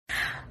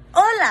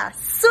Hola,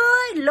 soy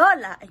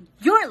Lola, and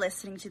you're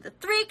listening to the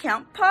 3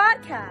 Count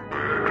Podcast.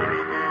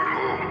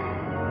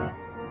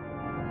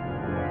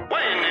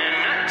 When in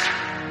it,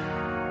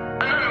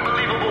 an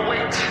unbelievable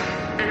wit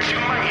that you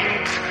might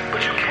hate,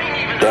 but you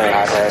can't even During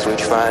our class, we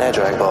find that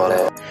drag ball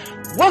in.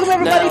 Welcome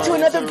everybody to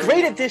another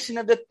great edition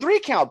of the 3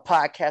 Count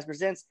Podcast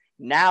presents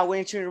Now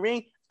Entering the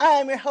Ring. I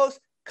am your host,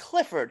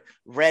 Clifford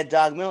Red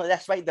Dog Miller.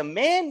 That's right, the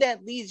man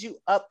that leads you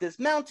up this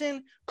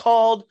mountain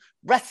called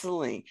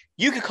wrestling.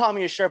 You can call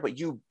me your Sherpa.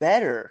 You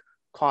better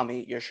call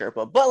me your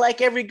Sherpa. But like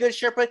every good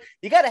Sherpa,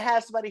 you got to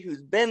have somebody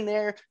who's been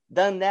there,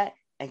 done that,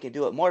 and can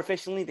do it more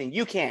efficiently than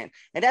you can.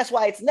 And that's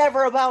why it's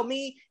never about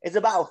me. It's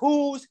about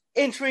who's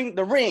entering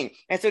the ring.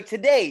 And so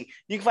today,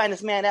 you can find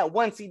this man at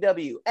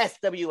 1CW,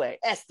 SWA,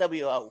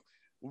 SWO,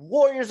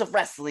 Warriors of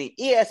Wrestling,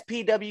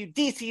 ESPW,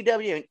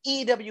 DCW, and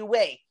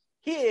EWA.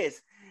 He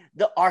is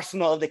the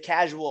arsenal of the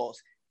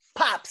casuals.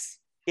 Pops,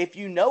 if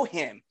you know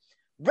him.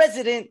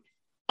 Resident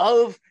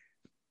of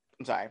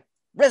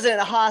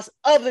Haas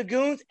of the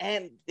Goons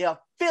and the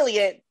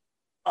affiliate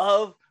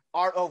of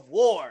Art of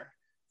War.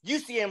 You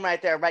see him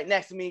right there, right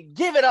next to me.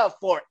 Give it up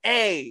for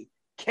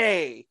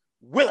A.K.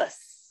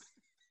 Willis.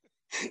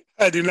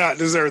 I do not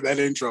deserve that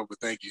intro, but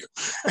thank you.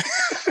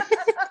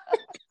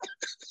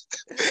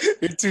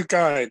 You're too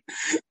kind.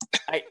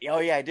 I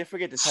did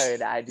forget to tell you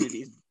that I do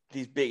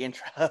these big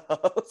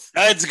intros.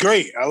 That's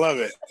great. I love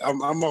it.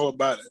 I'm all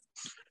about it.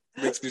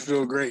 Makes me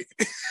feel great.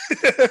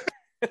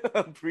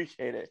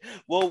 Appreciate it.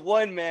 Well,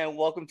 one man,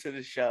 welcome to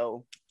the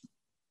show.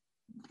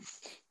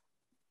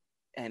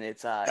 And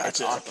it's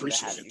gotcha. Awesome I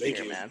appreciate it. Thank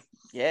you, man.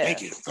 Yeah.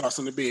 Thank you. It's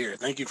awesome to be here.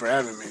 Thank you for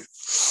having me.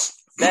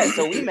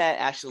 So we met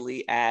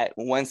actually at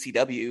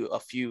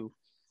 1CW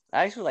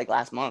like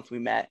last month we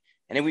met.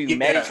 And then we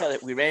met each other.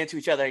 We ran into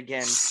each other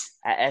again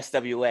at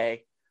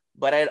SWA.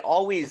 But I'd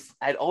always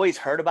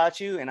heard about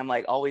you, and I'm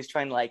like always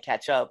trying to like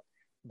catch up.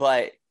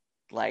 But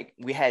like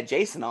we had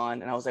Jason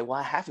on, and I was like, well,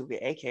 I have to be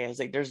AK. I was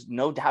like, there's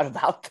no doubt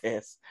about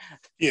this.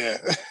 Yeah.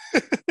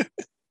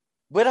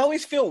 But I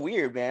always feel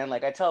weird, man.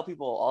 Like I tell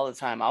people all the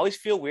time, I always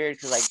feel weird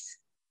because like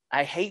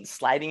I hate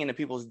sliding into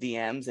people's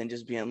DMs and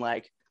just being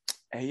like,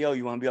 hey, yo,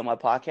 you want to be on my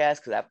podcast?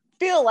 Because I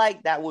feel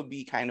like that would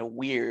be kind of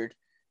weird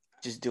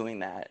just doing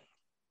that.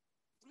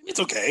 It's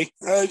okay.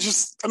 How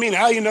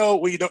you know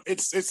when you don't,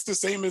 it's the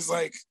same as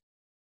like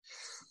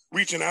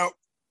reaching out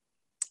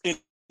and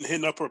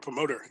hitting up a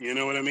promoter, you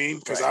know what I mean?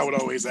 Because I would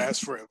always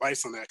ask for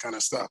advice on that kind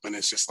of stuff. And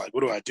it's just like,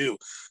 what do I do?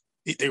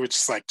 They were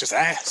just like, just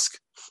ask.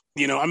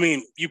 You know, I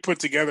mean, you put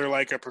together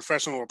like a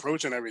professional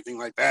approach and everything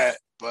like that,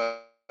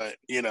 but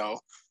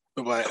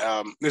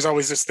there's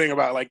always this thing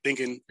about like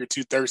thinking you're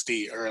too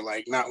thirsty or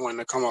like not wanting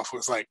to come off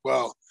with like,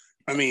 well,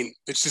 I mean,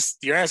 it's just,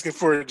 you're asking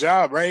for a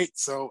job, right?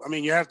 So, I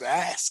mean, you have to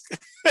ask.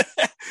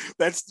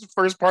 That's the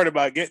first part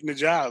about getting the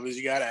job is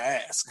you got to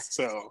ask.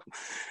 So,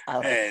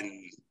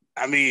 and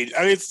I mean,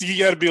 it's, you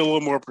got to be a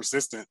little more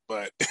persistent,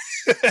 but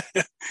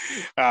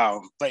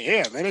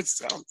yeah, man,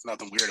 it's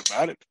nothing weird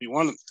about it. If you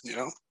want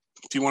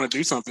to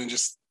do something,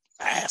 just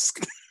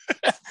ask.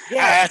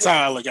 Yeah, that's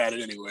how I look at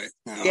it anyway.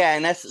 You know? Yeah,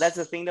 and that's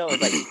the thing though.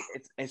 Is like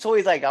it's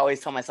always like I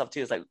always tell myself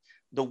too. It's like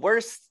the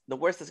worst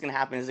that's gonna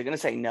happen is they're gonna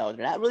say no.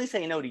 They're not really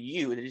saying no to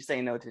you. They're just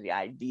saying no to the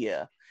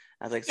idea.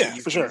 I was like, so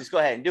for sure, just go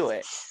ahead and do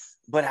it.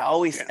 But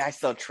I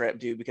still trip,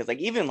 dude, because like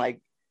even like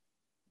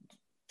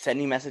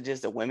sending messages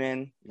to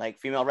women, like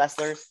female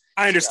wrestlers.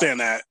 I understand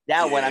that.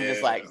 That one, I'm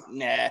just like,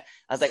 nah. I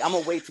was like, I'm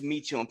gonna wait to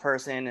meet you in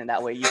person, and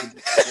that way you can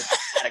just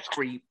kind of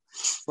creep.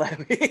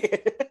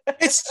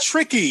 It's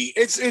tricky.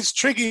 It's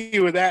tricky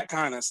with that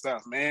kind of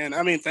stuff, man.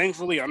 I mean,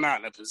 thankfully, I'm not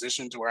in a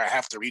position to where I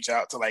have to reach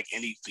out to like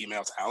any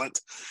female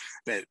talent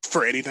that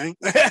for anything,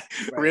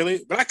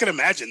 really. But I could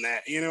imagine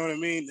that. You know what I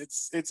mean?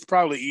 It's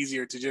probably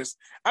easier to just.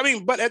 I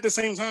mean, but at the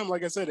same time,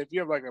 like I said, if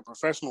you have like a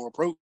professional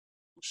approach,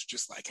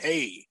 just like,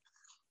 hey,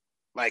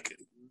 like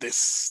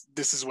this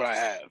is what I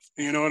have.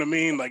 You know what I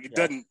mean? Like it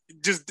doesn't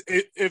just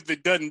if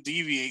it doesn't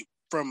deviate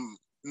from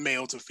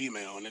male to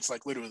female, and it's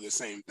like literally the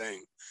same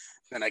thing,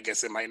 then I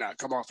guess it might not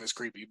come off as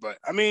creepy. But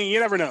I mean, you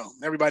never know.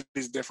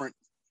 Everybody's different.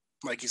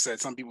 Like you said,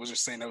 some people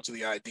just say no to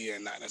the idea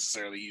and not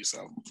necessarily you.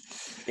 So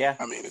yeah,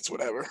 I mean, it's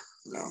whatever.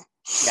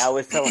 Yeah, I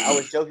was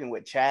joking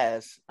with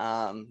Chaz,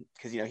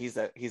 because he's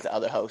the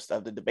other host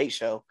of the debate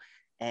show,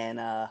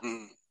 and I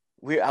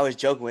was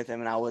joking with him,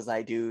 and I was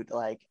like, dude,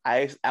 like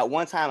at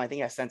one time I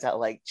think I sent out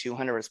like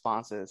 200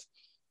 responses.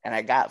 And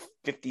I got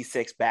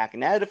 56 back.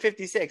 And out of the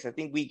 56, I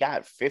think we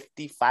got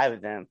 55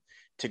 of them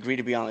to agree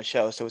to be on the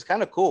show. So it was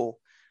kind of cool.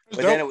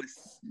 But then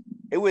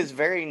it was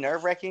very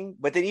nerve-wracking.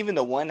 But then even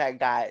the one that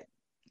got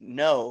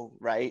no,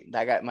 right?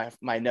 I got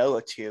my no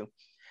to.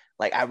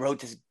 Like I wrote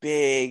this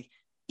big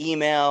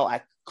email.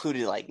 I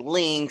included like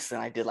links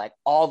and I did like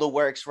all the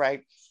works,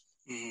 right?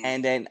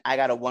 And then I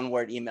got a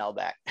one-word email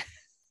back.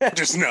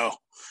 Just no.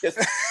 Just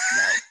no.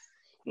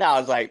 No, I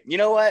was like, you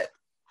know what?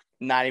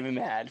 Not even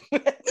mad.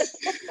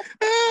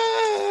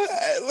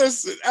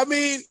 Listen, I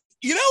mean,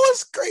 you know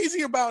what's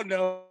crazy about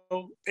no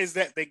is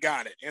that they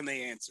got it and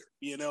they answered,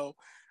 you know?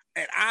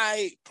 And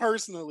I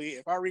personally,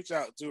 if I reach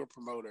out to a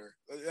promoter,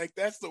 like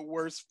that's the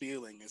worst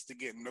feeling is to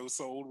get no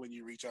sold when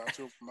you reach out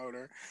to a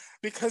promoter,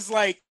 because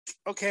like,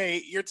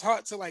 okay, you're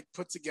taught to like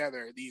put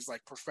together these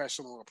like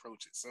professional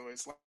approaches. So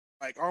it's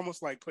like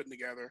almost like putting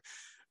together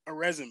a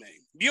resume.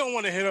 You don't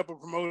want to hit up a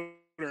promoter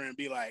and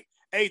be like,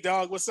 "Hey,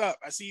 dog, what's up?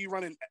 I see you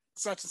running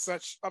such and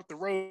such up the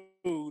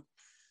road,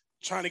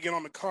 trying to get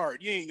on the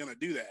card." You ain't gonna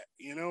do that.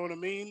 You know what I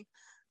mean?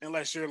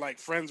 Unless you're like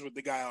friends with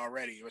the guy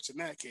already, which in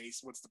that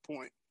case, what's the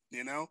point?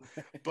 You know?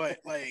 But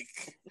like,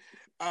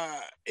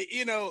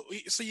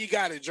 so you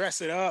got to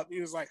dress it up.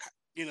 He was like,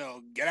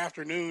 good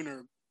afternoon,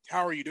 or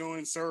how are you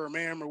doing, sir or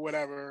ma'am, or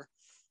whatever.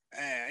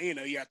 And,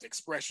 you have to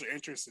express your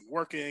interest in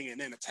working and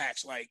then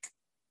attach like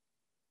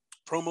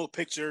promo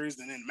pictures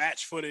and then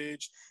match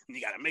footage. And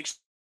you got to make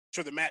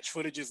sure the match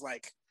footage is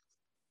like,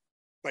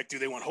 do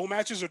they want whole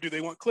matches or do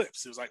they want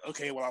clips? It was like,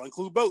 okay, well, I'll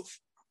include both,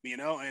 and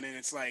then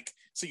it's like,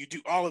 so you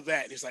do all of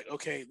that. It's like,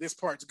 okay, this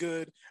part's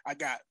good. I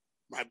got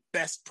my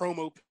best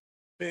promo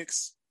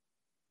picks,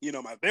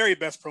 my very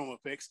best promo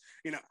picks.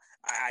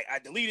 I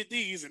deleted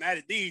these and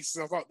added these,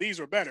 so I thought these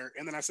were better.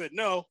 And then I said,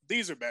 no,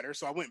 these are better.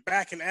 So I went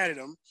back and added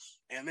them.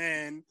 And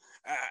then,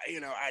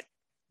 I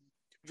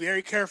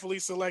very carefully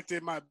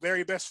selected my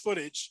very best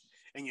footage,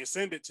 and you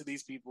send it to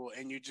these people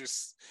and you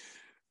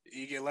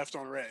get left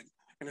on red.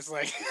 And it's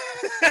like,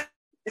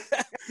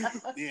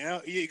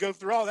 you go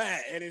through all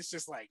that and it's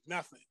just like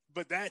nothing.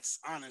 But that's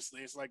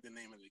honestly, it's like the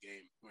name of the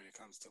game when it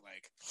comes to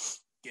like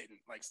getting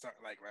like start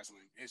like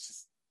wrestling. It's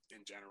just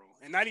in general,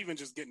 and not even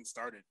just getting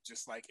started,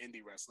 just like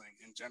indie wrestling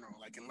in general.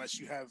 Like unless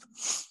you have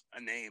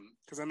a name,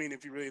 because I mean,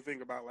 if you really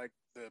think about like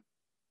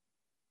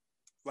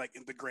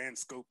in the grand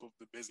scope of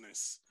the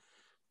business,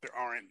 there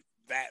aren't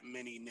that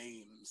many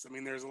names. I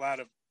mean, there's a lot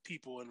of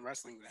people in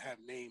wrestling that have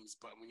names,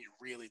 but when you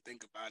really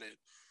think about it,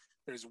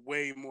 there's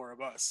way more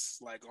of us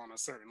like on a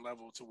certain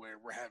level to where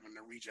we're having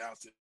to reach out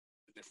to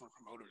different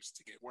promoters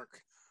to get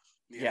work,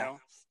 you know?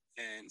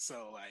 And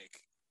so like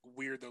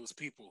we're those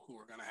people who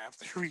are going to have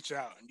to reach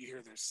out, and you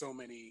hear there's so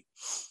many.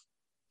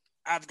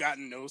 I've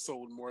gotten no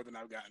sold more than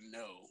I've gotten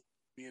no,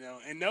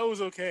 and no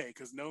is okay,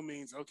 because no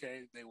means,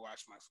 okay, they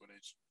watched my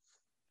footage.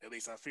 At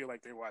least I feel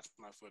like they watched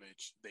my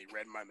footage. They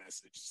read my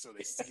message. So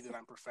they see that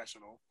I'm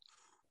professional,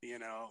 they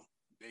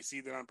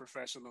see that I'm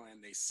professional,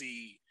 and they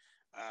see,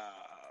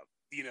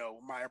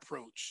 my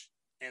approach,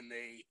 and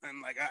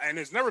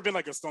there's never been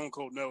like a stone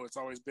cold no. It's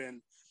always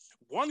been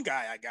one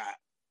guy I got.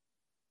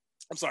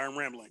 I'm sorry, I'm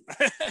rambling.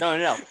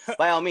 No.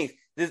 By all means,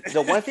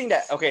 the one thing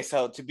that, okay,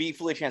 so to be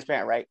fully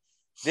transparent, right?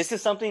 This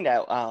is something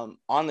that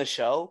on the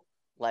show,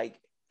 like,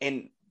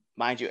 and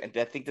mind you,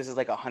 I think this is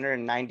like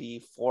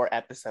 194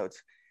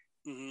 episodes.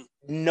 Mm-hmm.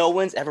 No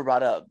one's ever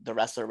brought up the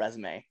wrestler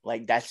resume.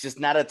 Like, that's just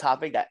not a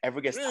topic that ever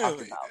gets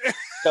talked about.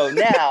 So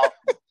now,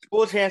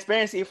 full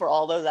transparency for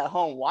all those at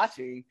home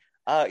watching,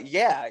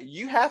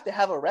 you have to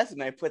have a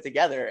resume put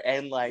together,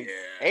 and like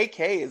AK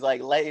is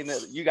like letting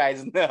you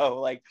guys know,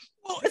 like,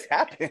 this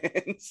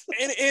happens.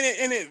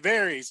 and it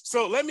varies.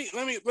 So let me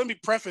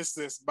preface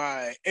this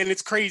by, and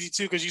it's crazy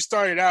too, because you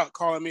started out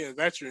calling me a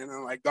veteran, and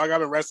I'm like, dog, I've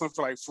been wrestling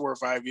for like 4 or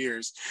 5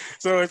 years.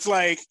 So it's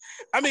like,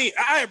 I mean,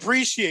 I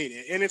appreciate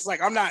it, and it's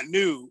like I'm not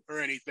new or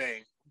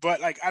anything,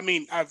 but like, I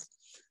mean, I've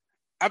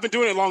been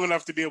doing it long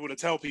enough to be able to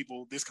tell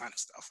people this kind of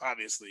stuff,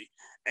 obviously.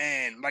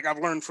 And like, I've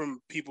learned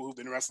from people who've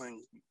been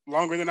wrestling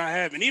longer than I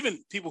have, and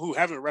even people who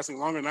haven't been wrestling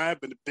longer than I have,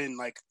 been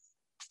like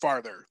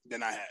farther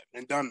than I have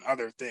and done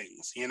other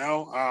things,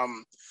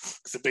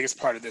 because the biggest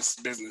part of this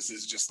business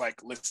is just like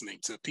listening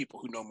to people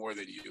who know more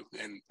than you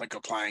and like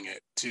applying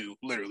it to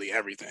literally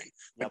everything.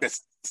 Like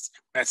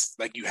that's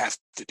like, you have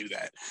to do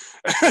that.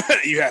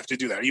 You have to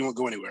do that. You won't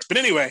go anywhere. But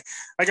anyway,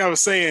 like I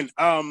was saying,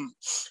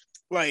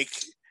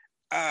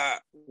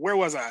 where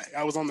was I?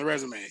 I was on the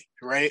resume,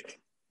 right?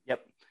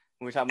 Yep.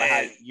 We were talking about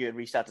how you had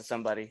reached out to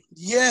somebody.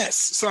 Yes.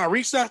 So I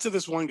reached out to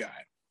this one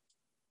guy,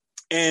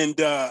 and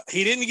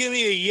he didn't give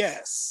me a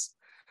yes,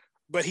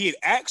 but he had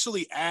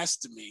actually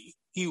asked me.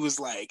 He was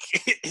like,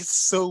 it's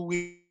so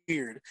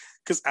weird,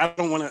 because I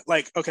don't want to,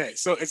 like, okay,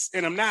 so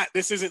and I'm not,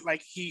 this isn't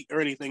like heat or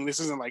anything. This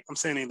isn't like I'm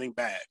saying anything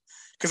bad,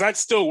 because I'd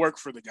still work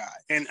for the guy.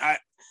 And I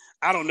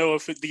don't know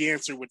if the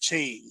answer would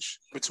change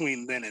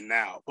between then and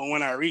now. But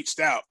when I reached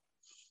out,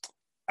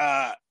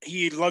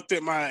 he looked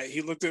at my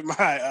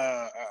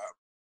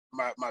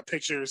my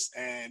pictures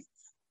and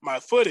my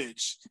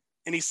footage,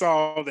 and he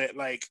saw that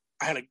like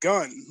I had a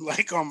gun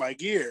like on my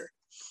gear,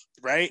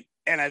 right?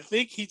 And I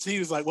think he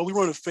was like, well, we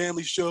run a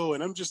family show,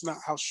 and I'm just not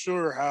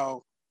sure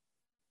how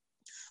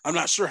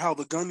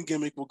the gun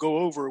gimmick will go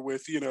over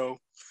with, the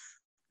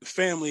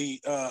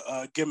family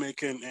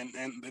gimmick and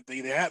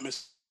the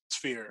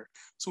atmosphere.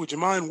 So would you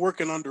mind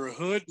working under a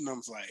hood? And I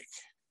was like,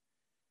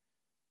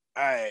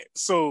 all right,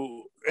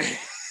 so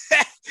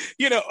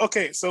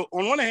okay. So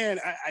on one hand,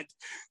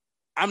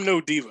 I'm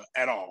no diva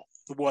at all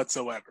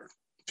whatsoever.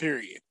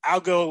 Period.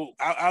 I'll go.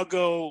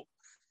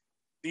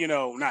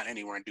 Not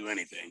anywhere and do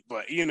anything,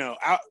 but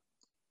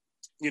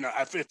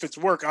if it's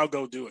work, I'll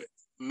go do it.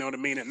 You know what I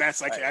mean? And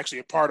that's like Right. actually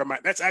a part of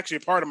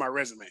my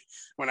resume.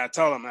 When I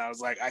tell them, I was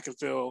like, I can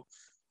fill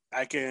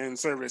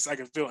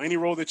any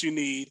role that you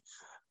need,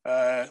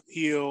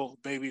 heel,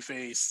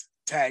 babyface,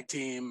 tag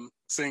team,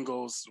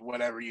 singles,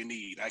 whatever you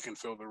need, I can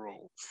fill the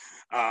role.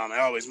 I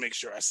always make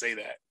sure I say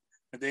that.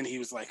 And then he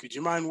was like, would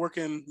you mind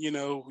working,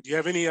 do you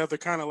have any other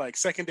kind of like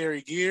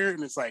secondary gear?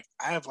 And it's like,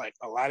 I have like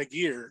a lot of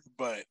gear,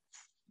 but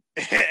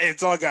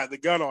it's all got the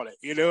gun on it.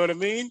 You know what I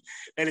mean?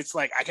 And it's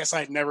like, I guess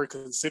I'd never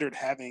considered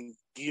having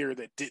gear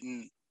that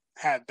didn't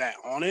have that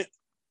on it.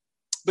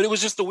 But it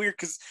was just weird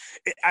because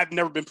I've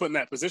never been put in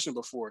that position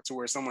before to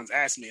where someone's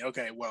asked me,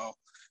 okay, well,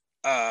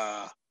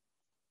 can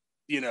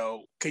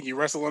you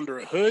wrestle under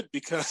a hood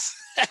because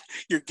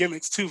your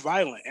gimmick's too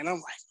violent? And I'm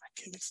like, my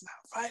gimmick's not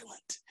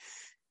violent.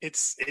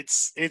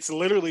 It's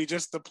literally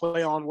just a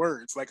play on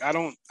words. Like I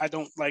don't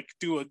like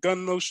do a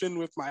gun motion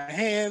with my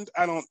hand.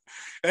 I don't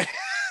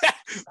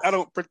I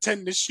don't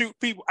pretend to shoot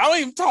people. I don't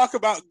even talk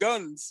about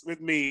guns with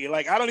me.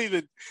 Like I don't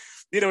even,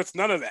 it's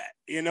none of that.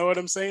 You know what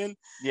I'm saying?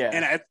 Yeah.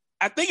 And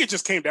I think it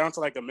just came down to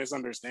like a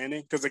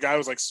misunderstanding because the guy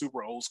was like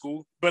super old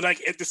school, but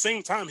like at the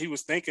same time, he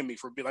was thanking me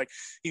for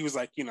he was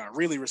like, I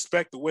really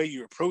respect the way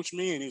you approach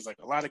me. And he's like,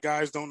 a lot of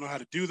guys don't know how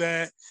to do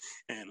that.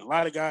 And a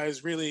lot of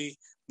guys really,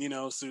 so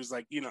it was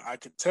like, I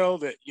could tell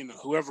that,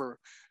 whoever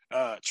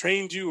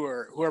trained you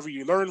or whoever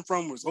you learned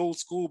from was old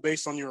school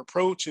based on your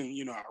approach.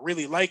 And, I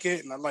really like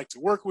it and I'd like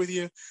to work with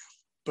you.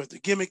 But the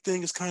gimmick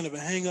thing is kind of a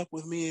hang up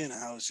with me. And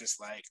I was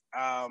just like,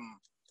 I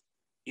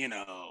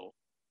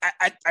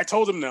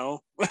told him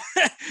no,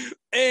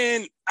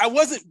 and I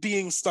wasn't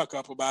being stuck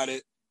up about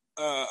it.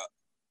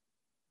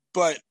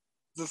 But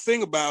the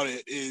thing about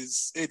it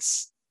is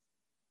it's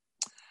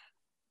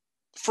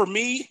for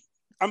me,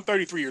 I'm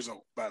 33 years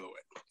old, by the way.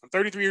 I'm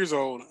 33 years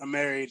old. I'm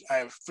married. I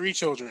have 3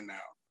 children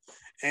now.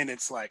 And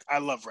it's like, I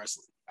love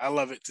wrestling. I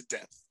love it to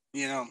death,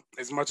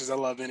 as much as I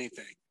love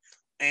anything.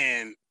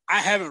 And I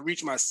haven't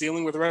reached my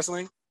ceiling with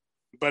wrestling,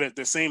 but at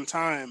the same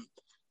time,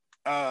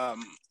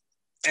 and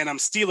I'm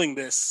stealing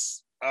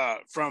this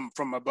from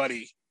my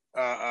buddy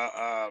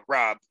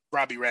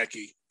Robbie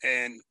Radke,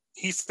 and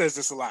he says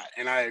this a lot,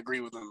 and I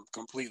agree with him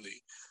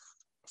completely.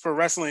 For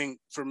wrestling,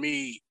 for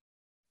me,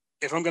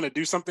 if I'm going to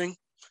do something,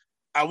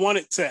 I want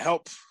it to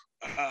help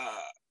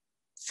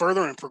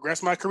further and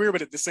progress my career,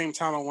 but at the same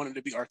time, I want it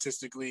to be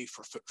artistically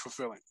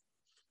fulfilling.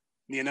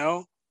 And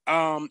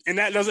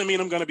that doesn't mean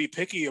I'm going to be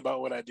picky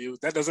about what I do.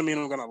 That doesn't mean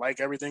I'm going to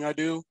like everything I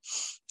do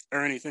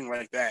or anything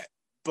like that.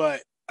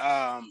 But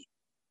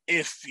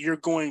if you're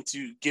going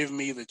to give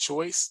me the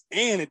choice,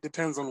 and it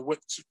depends on what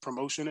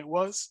promotion it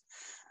was.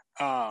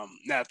 Now,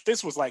 if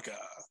this was like an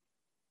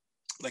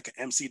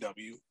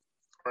MCW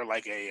or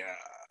like a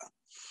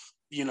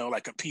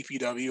like a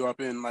PPW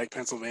up in like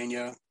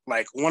Pennsylvania,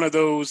 like one of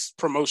those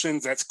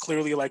promotions that's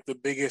clearly like the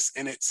biggest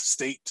in its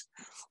state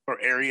or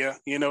area,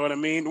 you know what I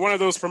mean? One of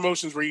those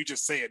promotions where you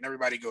just say it and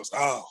everybody goes,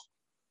 oh,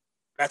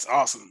 that's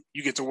awesome.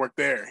 You get to work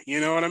there.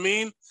 You know what I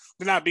mean?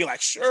 Then I'd be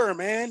like, sure,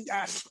 man,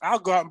 I'll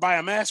go out and buy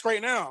a mask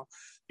right now.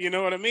 You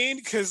know what I mean?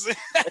 Because,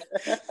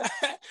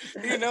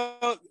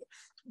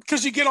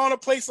 because you get on a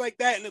place like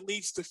that and it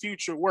leads to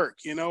future work.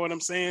 You know what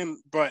I'm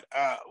saying? But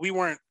we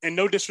weren't, and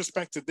no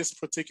disrespect to this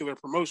particular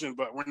promotion,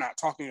 but we're not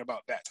talking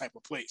about that type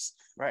of place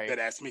that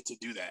asked me to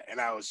do that. And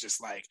I was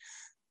just like,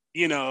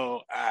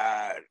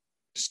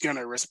 just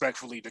gonna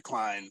respectfully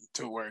decline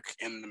to work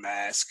in the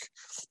mask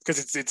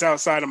because it's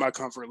outside of my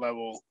comfort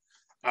level,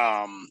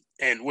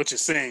 and which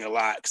is saying a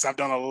lot because I've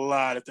done a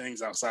lot of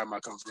things outside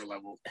my comfort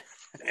level,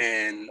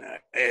 and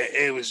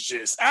it was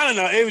just, I don't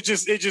know, it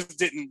just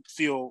didn't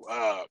feel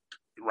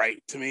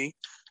right to me,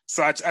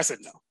 so I said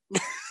no.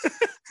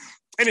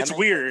 And it's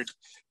weird.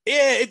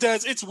 Yeah, it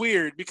does. It's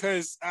weird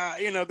because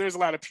there's a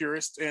lot of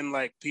purists and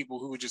like people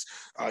who would just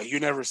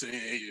you never say,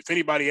 if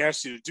anybody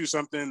asks you to do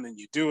something, then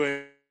you do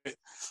it.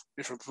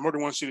 If a promoter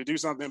wants you to do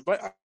something,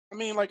 but I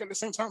mean, like at the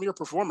same time, you're a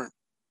performer.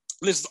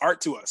 This is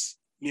art to us.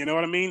 You know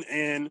what I mean?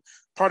 And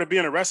part of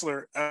being a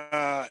wrestler,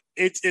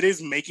 it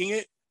is making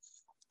it.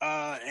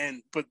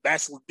 But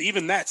that's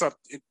up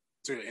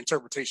to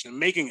interpretation.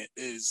 Making it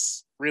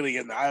is really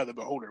in the eye of the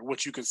beholder,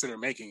 what you consider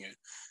making it.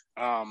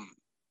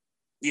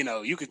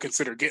 You could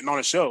consider getting on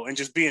a show and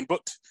just being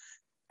booked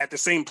at the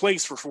same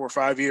place for 4 or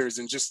 5 years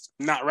and just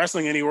not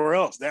wrestling anywhere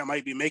else. That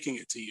might be making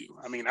it to you.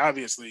 I mean,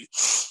 obviously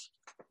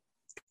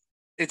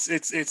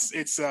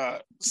it's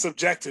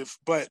subjective,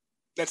 but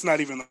that's not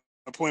even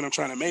the point I'm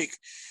trying to make.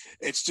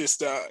 It's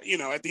just, at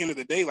the end of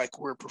the day, like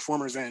we're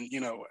performers and,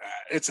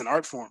 it's an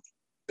art form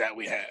that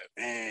we have.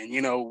 And,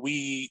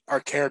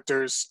 our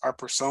characters, our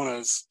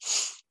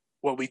personas,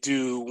 what we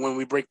do when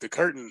we break the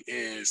curtain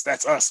is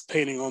that's us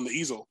painting on the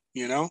easel,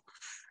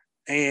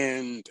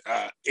 and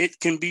it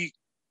can be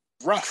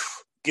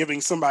rough giving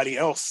somebody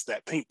else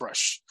that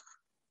paintbrush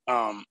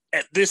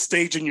at this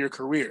stage in your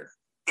career,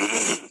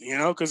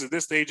 because at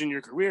this stage in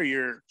your career,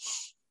 you're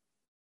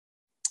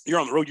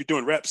on the road, you're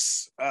doing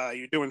reps,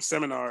 you're doing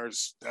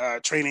seminars,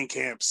 training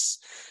camps,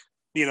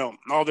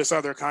 all this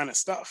other kind of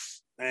stuff.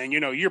 And,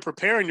 you're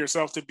preparing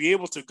yourself to be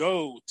able to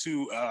go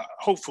to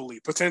hopefully,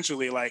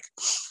 potentially like,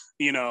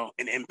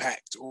 an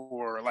Impact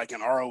or like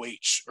an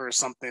ROH or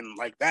something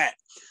like that,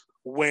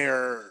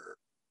 where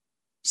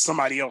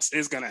somebody else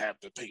is going to have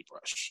the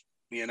paintbrush,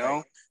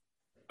 Right.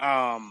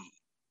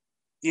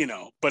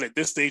 But at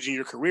this stage in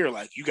your career,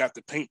 like you got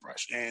the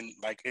paintbrush and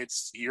like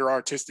it's your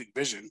artistic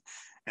vision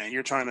and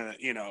you're trying to,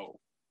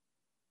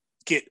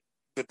 get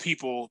the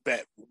people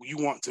that you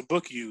want to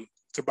book you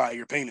to buy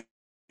your paintings,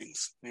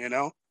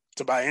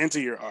 to buy into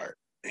your art.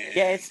 And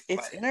yeah, it's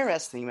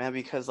interesting, man,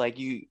 because like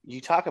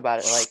you talk about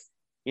it like,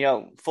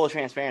 full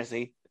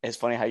transparency. It's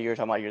funny how you were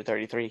talking about you're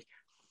 33.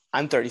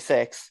 I'm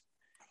 36.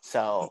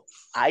 So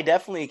I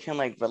definitely can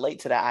like relate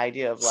to that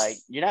idea of like,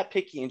 you're not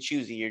picky and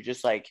choosy. You're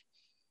just like,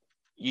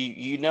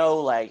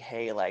 like,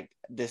 hey, like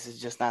this is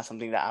just not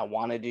something that I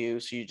want to do.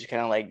 So you just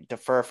kind of like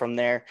defer from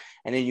there.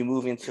 And then you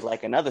move into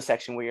like another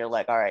section where you're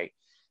like, all right,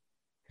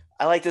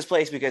 I like this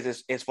place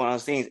because it's one of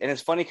those things. And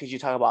it's funny because you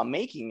talk about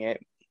making it.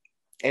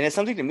 And it's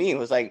something to me, it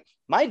was like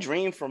my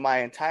dream for my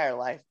entire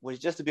life was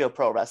just to be a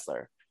pro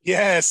wrestler.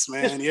 Yes,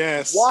 man. Just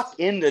yes. Walk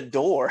in the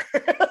door.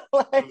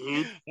 Like,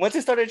 once I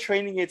started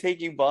training and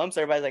taking bumps,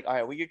 everybody's like, all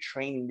right, well, you're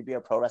training to be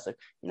a pro wrestler.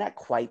 You're not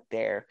quite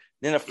there.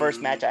 Then the first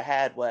match I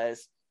had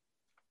was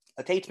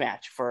a tape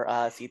match for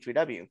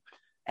C3W.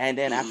 And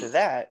then after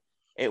that,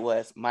 it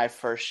was my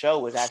first show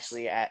was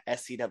actually at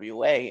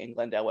SCWA in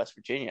Glendale, West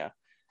Virginia.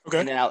 Okay.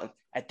 And then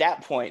at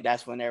that point,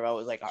 that's when everybody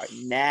was like, all right,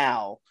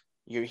 now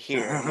you're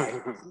here.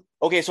 Like,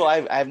 okay, so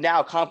I've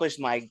now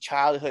accomplished my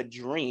childhood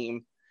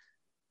dream.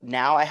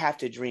 Now I have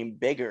to dream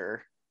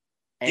bigger.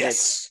 And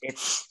yes.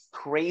 it's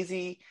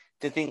crazy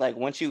to think like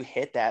once you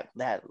hit that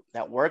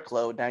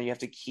workload, now you have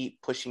to keep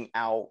pushing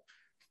out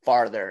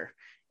farther.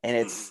 And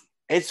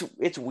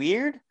it's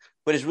weird,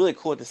 but it's really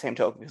cool at the same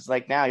token. Because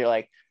like now you're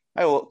like,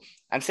 oh, well,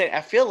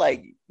 I feel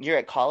like you're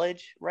at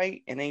college,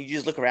 right? And then you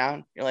just look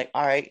around, you're like,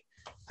 all right,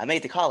 I made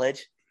it to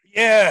college.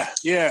 Yeah.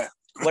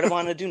 What do I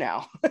want to do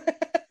now?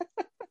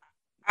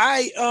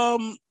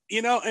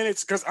 And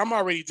it's because I'm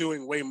already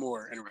doing way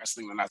more in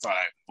wrestling than I thought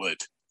I would.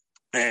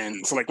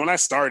 And so like when I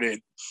started,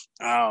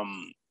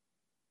 when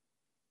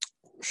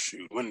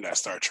did I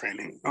start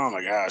training? Oh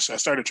my gosh. I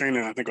started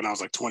training, I think when I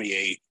was like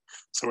 28.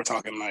 So we're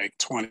talking like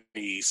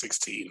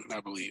 2016,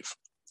 I believe.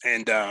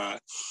 And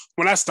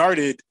when I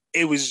started,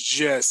 it was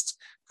just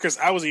because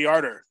I was a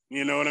yarder,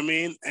 you know what I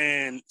mean?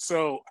 And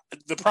so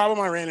the problem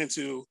I ran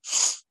into,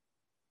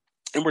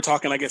 and we're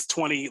talking, I guess,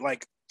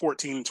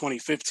 2014,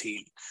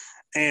 2015.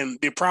 And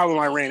the problem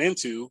I ran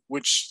into,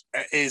 which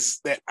is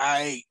that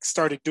I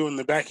started doing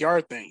the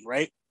backyard thing,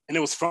 right? And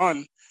it was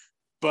fun,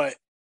 but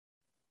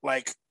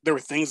like there were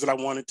things that I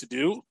wanted to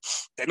do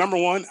that, number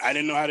one, I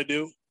didn't know how to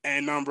do.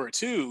 And number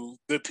two,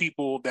 the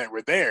people that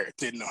were there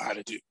didn't know how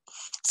to do.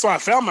 So I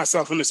found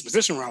myself in this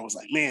position where I was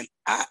like, man,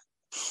 I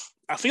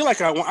feel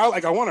like I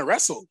want to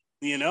wrestle,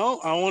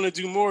 I want to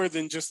do more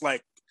than just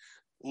like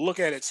look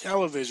at a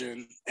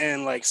television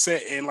and like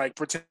sit and like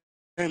pretend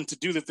to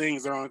do the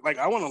things that are like,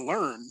 I want to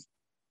learn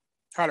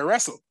how to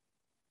wrestle,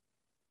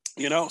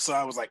 So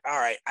I was like, all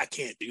right, I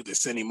can't do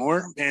this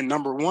anymore. And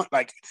number one,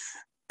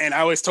 and I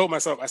always told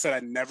myself, I said, I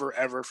never,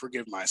 ever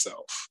forgive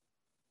myself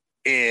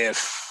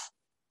if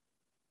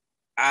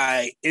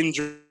I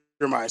injure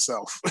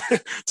myself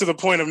to the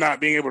point of not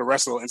being able to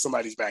wrestle in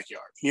somebody's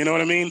backyard. You know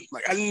what I mean?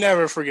 Like, I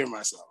never forgive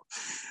myself.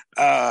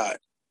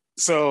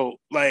 So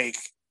like,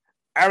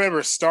 I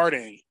remember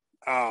starting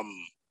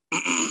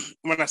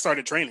when I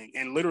started training,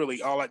 and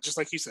literally just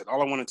like you said,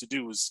 all I wanted to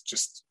do was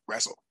just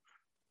wrestle.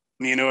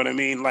 You know what I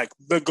mean? Like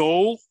the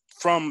goal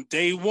from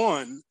day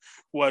one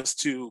was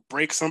to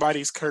break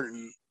somebody's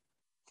curtain,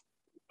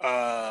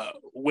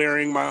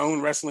 wearing my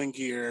own wrestling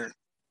gear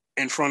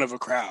in front of a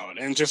crowd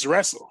and just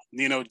wrestle,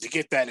 to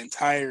get that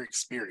entire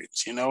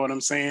experience, you know what I'm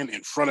saying?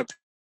 In front of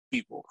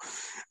people.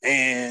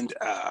 And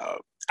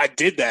I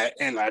did that,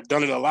 and I've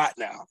done it a lot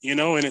now,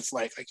 and it's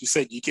like you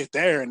said, you get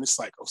there and it's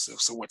like, oh,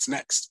 so what's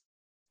next?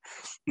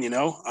 And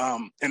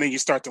then you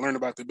start to learn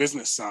about the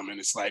business some,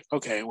 and it's like,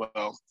 okay,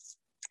 well,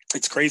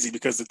 it's crazy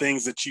because the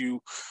things that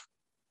you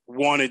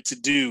wanted to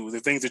do, the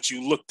things that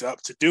you looked up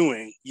to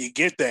doing, you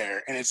get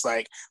there and it's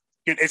like,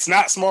 it's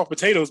not small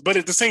potatoes, but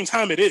at the same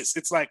time it is.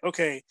 It's like,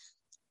 okay,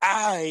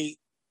 I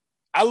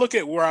look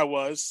at where I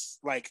was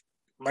like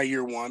my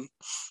year one.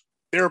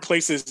 There are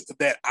places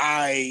that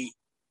I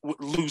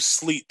would lose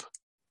sleep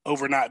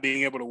over not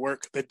being able to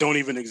work that don't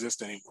even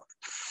exist anymore.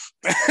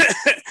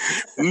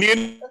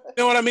 You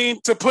know what I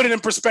mean? To put it in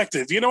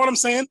perspective, you know what I'm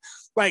saying?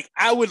 Like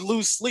I would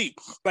lose sleep.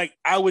 Like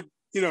I would,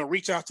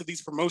 reach out to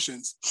these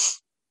promotions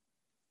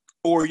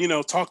or,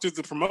 talk to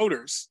the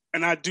promoters,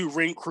 and I'd do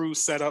ring crew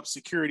setup,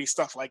 security,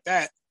 stuff like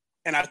that.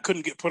 And I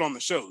couldn't get put on the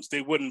shows.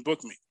 They wouldn't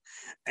book me.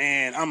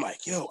 And I'm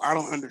like, yo, I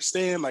don't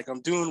understand. Like I'm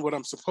doing what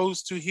I'm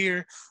supposed to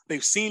here.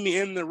 They've seen me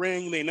in the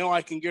ring. They know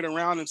I can get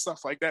around and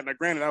stuff like that. Now,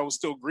 granted, I was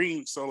still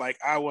green. So like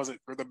I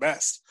wasn't the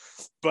best,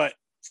 but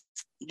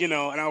and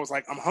I was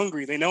like, I'm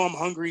hungry. They know I'm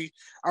hungry.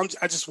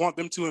 I just want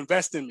them to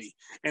invest in me.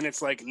 And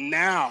it's like,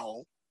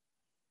 now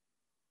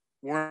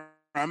we're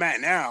I'm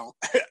at now,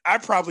 I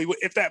probably would,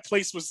 if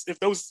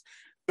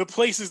the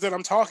places that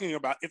I'm talking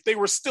about, if they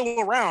were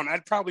still around,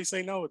 I'd probably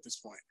say no at this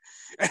point,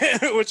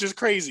 which is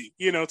crazy,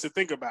 to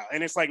think about.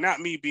 And it's like not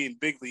me being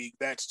big league.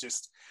 That's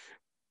just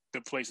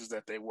the places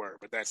that they were.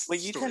 But that's.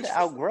 But you tend to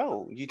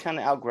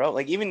outgrow.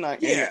 Like even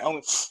like in Yeah. your own,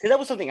 because that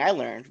was something I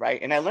learned,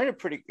 right? And I learned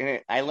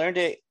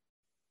it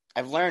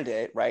I've learned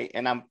it, right?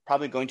 And I'm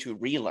probably going to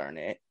relearn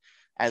it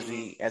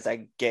as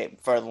I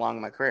get further along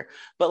in my career.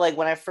 But like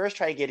when I first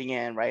tried getting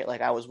in, right,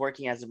 like I was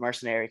working as a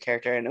mercenary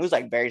character and it was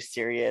like very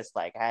serious.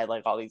 Like I had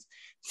like all these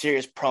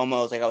serious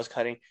promos like I was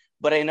cutting,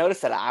 but I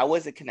noticed that I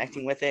wasn't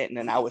connecting with it and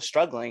then I was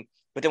struggling.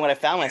 But then what I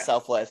found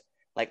myself was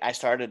like I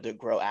started to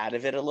grow out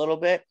of it a little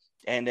bit.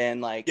 And then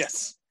like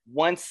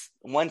once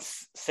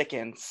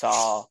Sicken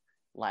saw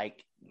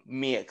like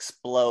me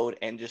explode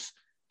and just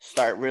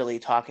start really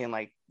talking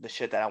like the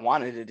shit that I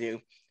wanted to do,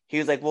 he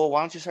was like, well,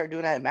 why don't you start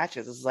doing that in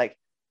matches? It's like,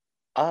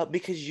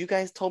 because you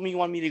guys told me you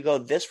want me to go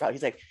this route.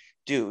 He's like,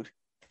 dude,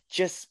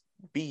 just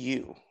be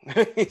you.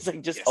 He's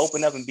like, just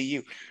open up and be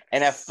you.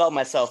 And I felt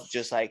myself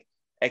just like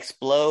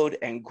explode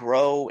and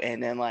grow.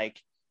 And then like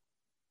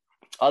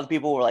other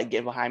people were like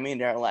getting behind me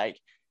and they're like,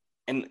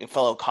 and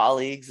fellow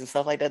colleagues and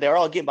stuff like that, they're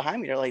all getting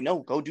behind me. They're like, no,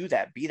 go do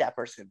that. Be that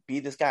person. Be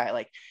this guy.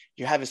 Like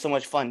you're having so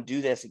much fun.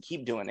 Do this and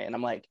keep doing it. And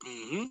I'm like,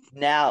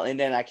 now, and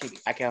then I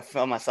can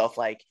feel myself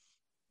like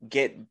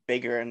get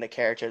bigger in the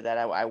character that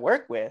I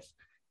work with.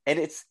 And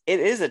it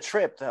is a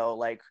trip though,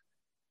 like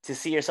to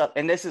see yourself.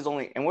 And this is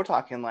only, and we're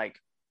talking like,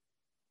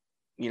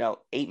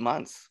 8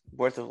 months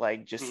worth of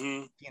like just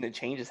seeing the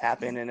changes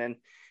happen. And then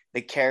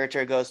the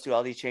character goes through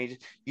all these changes.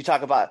 You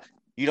talk about,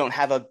 you don't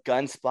have a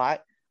gun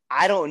spot.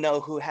 I don't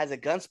know who has a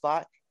gun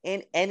spot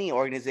in any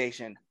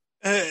organization.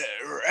 Right?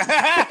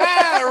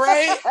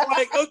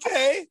 Like,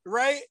 okay,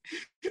 right?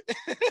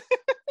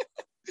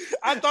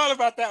 I thought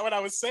about that when I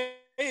was saying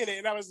it,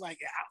 and I was like,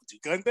 yeah, I don't do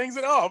gun things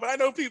at all, but I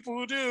know people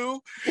who do.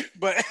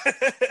 But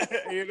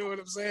you know what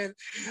I'm saying?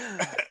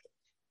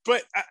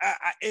 But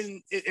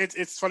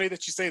it's funny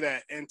that you say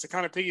that, and to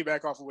kind of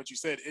piggyback off of what you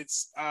said,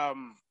 it's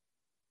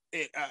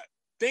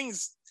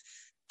things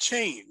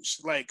change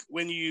like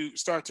when you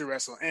start to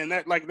wrestle, and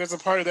that like there's a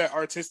part of that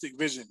artistic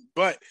vision.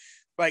 But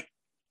like,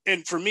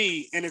 and for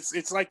me, and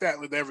it's like that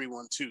with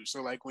everyone too.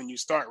 So like when you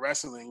start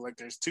wrestling, like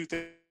there's two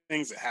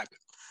things that happen,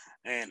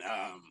 and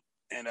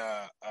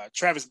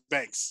Travis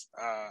Banks,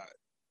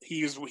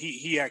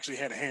 he actually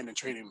had a hand in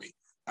training me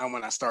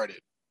when I started,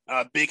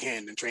 big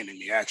hand in training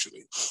me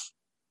actually.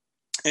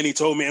 And he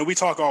told me, and we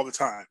talk all the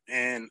time,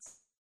 and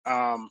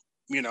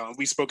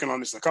we've spoken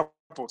on this a couple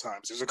of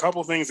times. There's a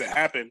couple things that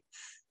happen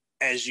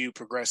as you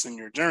progress in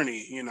your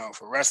journey,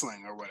 for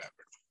wrestling or whatever.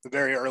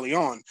 Very early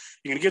on,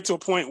 you're gonna get to a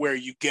point where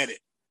you get it,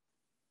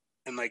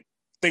 and like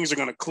things are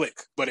gonna click,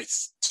 but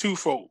it's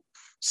twofold.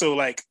 So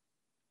like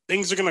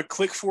things are gonna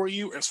click for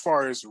you as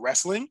far as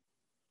wrestling.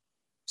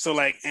 So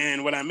like,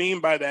 and what I mean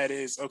by that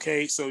is,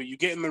 okay, so you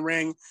get in the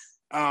ring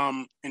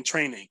in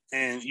training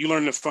and you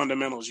learn the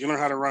fundamentals. You learn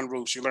how to run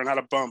ropes, you learn how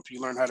to bump,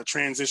 you learn how to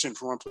transition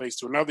from one place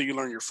to another, you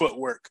learn your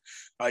footwork,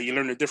 you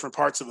learn the different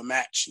parts of a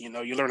match,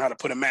 you learn how to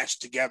put a match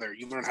together,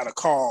 you learn how to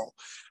call,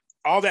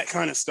 all that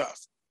kind of stuff.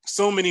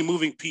 So many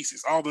moving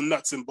pieces, all the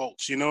nuts and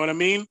bolts, you know what I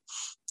mean?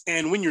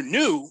 And when you're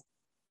new,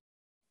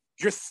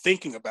 you're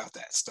thinking about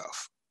that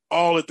stuff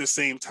all at the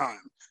same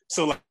time.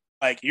 So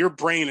like your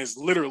brain is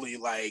literally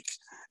like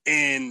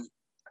in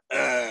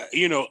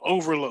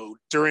overload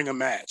during a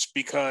match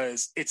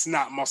because it's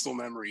not muscle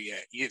memory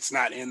yet. It's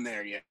not in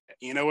there yet.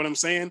 You know what I'm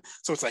saying?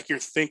 So it's like you're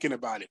thinking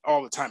about it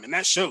all the time. And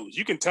that shows.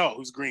 You can tell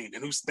who's green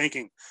and who's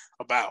thinking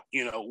about,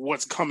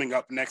 what's coming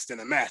up next in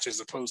a match as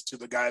opposed to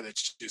the guy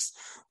that's just,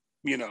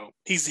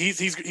 he's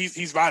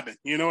vibing.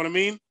 You know what I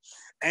mean?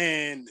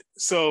 And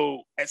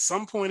so at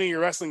some point in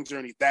your wrestling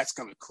journey, that's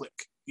going to click,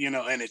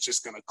 and it's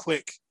just going to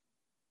click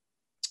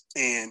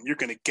and you're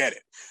going to get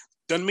it.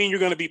 Doesn't mean you're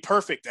going to be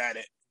perfect at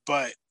it,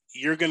 but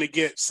you're going to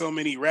get so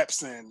many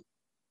reps in,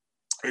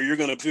 or you're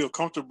going to feel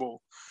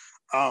comfortable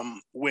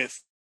with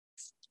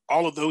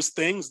all of those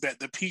things that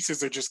the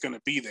pieces are just going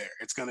to be there.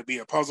 It's going to be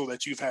a puzzle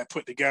that you've had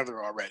put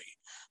together already.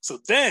 So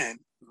then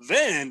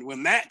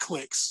when that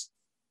clicks,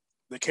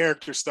 the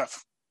character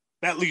stuff,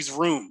 that leaves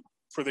room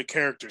for the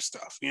character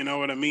stuff. You know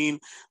what I mean?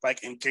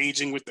 Like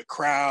engaging with the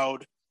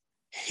crowd,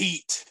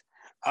 heat,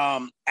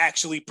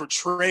 actually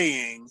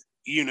portraying,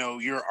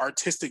 your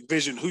artistic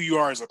vision, who you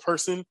are as a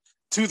person,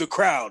 to the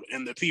crowd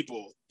and the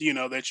people,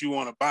 that you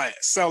want to buy it,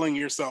 selling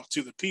yourself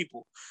to the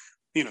people.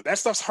 That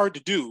stuff's hard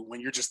to do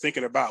when you're just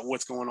thinking about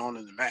what's going on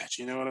in the match.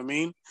 You know what I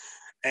mean?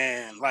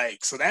 And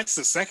like, so that's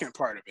the second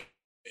part of it.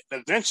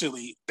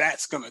 Eventually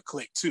that's going to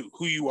click too,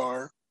 who you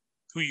are,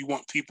 who you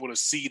want people to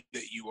see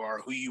that you are,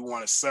 who you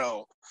want to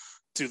sell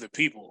to the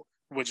people,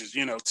 which is,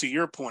 to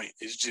your point,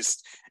 is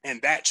just,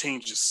 and that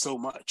changes so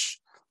much,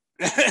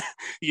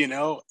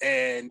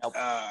 and,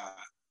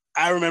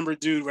 I remember,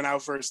 dude, when I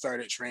first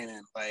started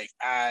training, like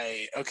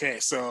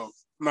so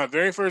my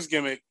very first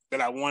gimmick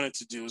that I wanted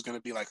to do was going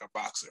to be like a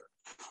boxer.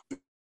 You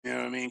know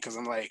what I mean? Because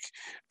I'm like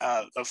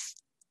a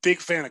big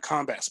fan of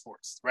combat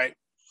sports, right?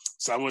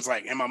 So I was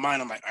like, in my mind,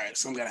 I'm like, all right,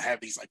 so I'm gonna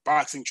have these like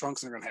boxing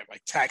trunks, and I'm gonna have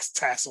like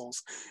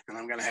tassels, and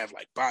I'm gonna have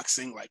like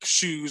boxing like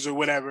shoes or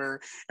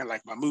whatever, and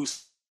like my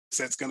moose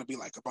set's gonna be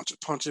like a bunch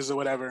of punches or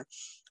whatever.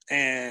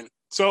 And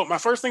so my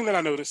first thing that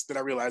I noticed that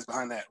I realized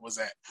behind that was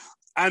that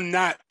I'm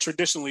not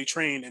traditionally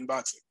trained in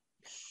boxing.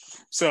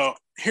 So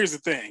here's the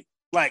thing.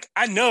 Like,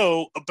 I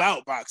know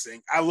about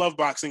boxing. I love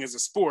boxing as a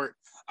sport.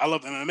 I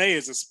love MMA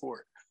as a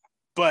sport.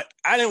 But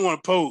I didn't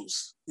want to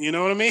pose. You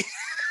know what I mean?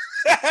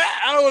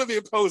 I don't want to be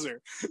a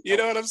poser. You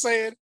know what I'm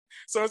saying?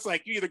 So it's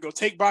like you either go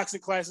take boxing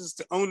classes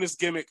to own this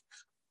gimmick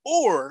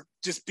or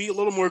just be a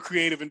little more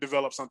creative and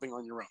develop something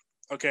on your own.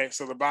 Okay,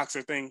 so the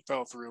boxer thing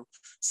fell through.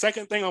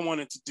 Second thing I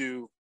wanted to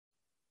do,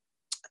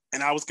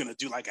 and I was going to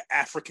do like an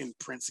African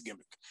Prince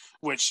gimmick,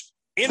 which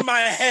in my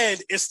head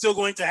is still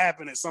going to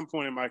happen at some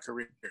point in my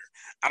career.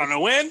 I don't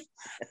know when,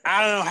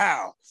 I don't know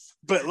how,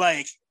 but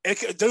like,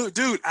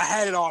 dude, I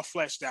had it all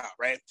fleshed out,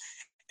 right?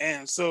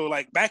 And so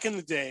like back in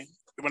the day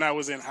when I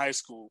was in high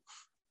school,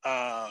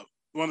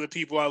 one of the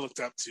people I looked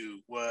up to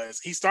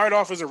was, he started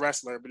off as a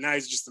wrestler, but now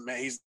he's just a man.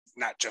 He's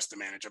not just a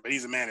manager, but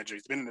he's a manager.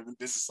 He's been in the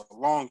business a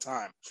long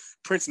time.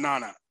 Prince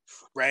Nana,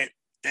 right?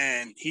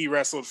 And he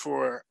wrestled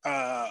for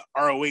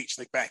ROH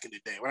like back in the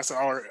day. When I say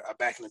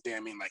back in the day, I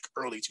mean like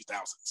early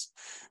 2000s.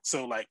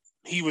 So like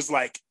he was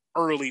like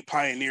early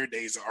pioneer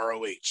days of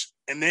ROH.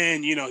 And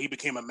then, you know, he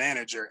became a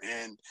manager,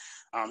 and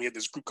he had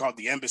this group called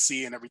the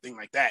Embassy and everything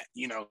like that.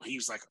 You know, he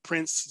was like a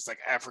prince. He's like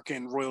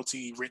African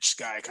royalty, rich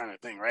guy kind of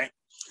thing, right?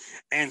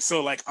 And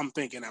so like I'm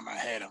thinking in my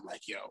head, I'm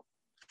like, yo.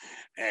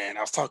 And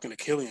I was talking to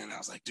Killian, and I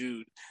was like,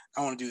 dude,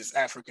 I want to do this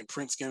African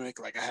Prince gimmick.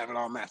 Like, I have it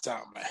all mapped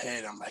out in my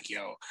head. I'm like,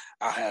 yo,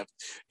 I'll have,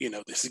 you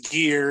know, this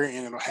gear,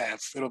 and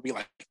it'll be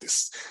like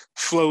this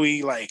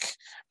flowy, like,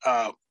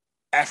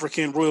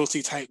 African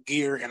royalty type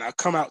gear. And I'll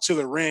come out to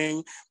the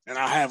ring, and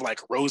I'll have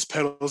like rose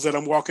petals that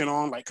I'm walking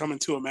on, like Coming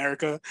to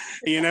America.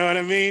 You know what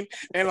I mean?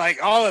 And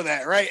like all of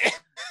that, right?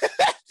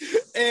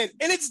 and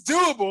it's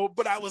doable,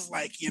 but I was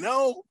like, you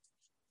know,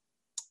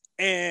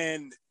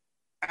 and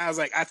I was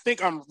like, I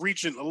think I'm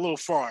reaching a little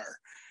far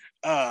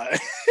as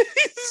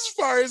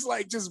far as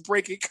like just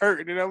breaking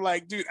curtain. And I'm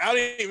like, dude, I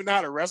don't even know how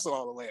to wrestle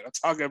all the way. I'm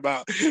talking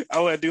about I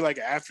want to do like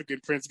an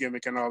African Prince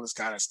gimmick and all this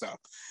kind of stuff.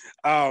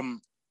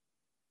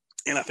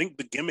 And I think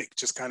the gimmick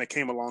just kind of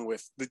came along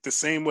with the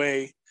same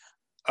way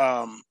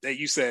that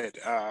you said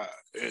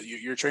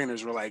your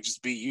trainers were like,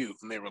 just be you.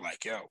 And they were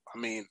like, yo, I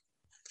mean,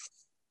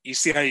 you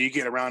see how you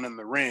get around in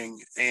the ring,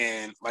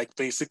 and like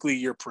basically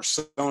your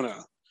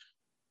persona,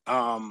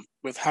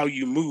 with how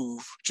you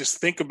move, just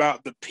think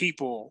about the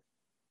people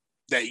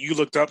that you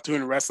looked up to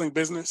in the wrestling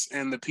business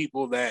and the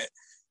people that,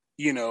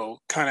 you know,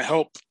 kind of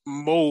help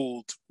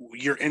mold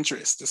your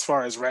interest as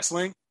far as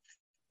wrestling,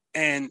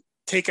 and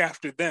take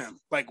after them.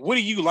 Like, what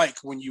do you like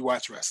when you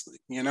watch wrestling?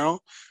 You know,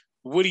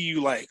 what do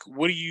you like?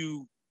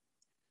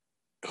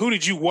 Who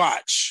did you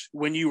watch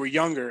when you were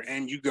younger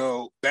and you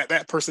go,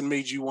 that person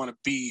made you want to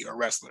be a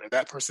wrestler?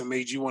 That person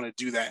made you want to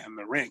do that in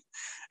the ring.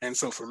 And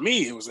so for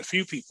me, it was a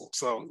few people.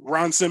 So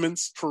Ron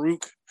Simmons,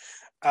 Farouk,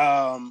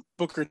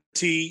 Booker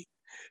T,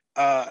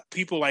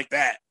 people like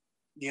that.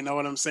 You know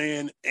what I'm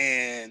saying?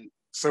 And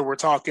so we're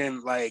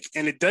talking like,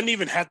 and it doesn't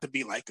even have to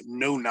be like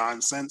no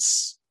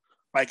nonsense,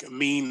 like a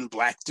mean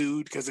black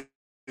dude, because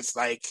it's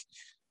like,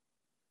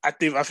 I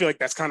feel like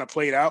that's kind of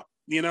played out,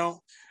 you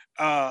know?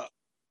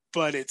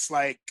 But it's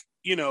like,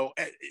 you know,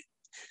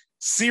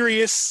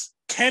 serious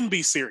can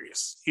be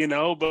serious, you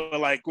know, but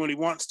like when he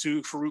wants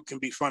to, Farouk can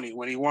be funny.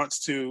 When he wants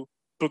to,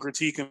 Booker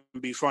T can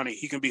be funny.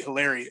 He can be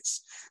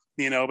hilarious,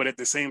 you know, but at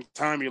the same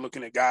time, you're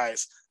looking at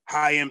guys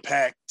high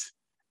impact,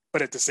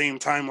 but at the same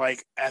time,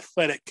 like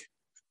athletic,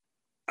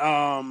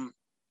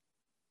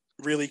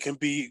 really can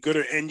be good.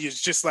 And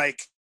it's just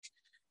like,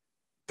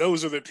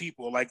 those are the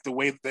people, like the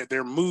way that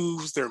their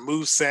moves, their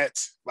move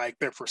sets, like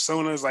their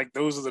personas, like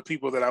those are the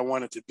people that I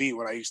wanted to be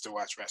when I used to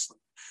watch wrestling,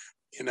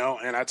 you know,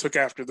 and I took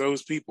after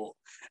those people.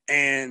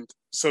 And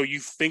so you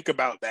think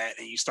about that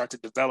and you start to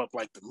develop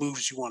like the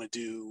moves you want to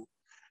do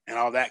and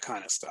all that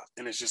kind of stuff.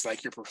 And it's just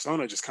like your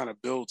persona just kind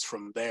of builds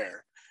from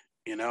there,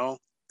 you know,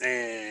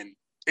 and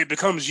it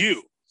becomes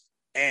you.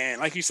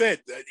 And like you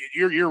said,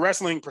 your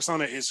wrestling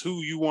persona is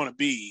who you want to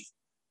be.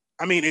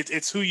 I mean,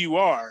 it's who you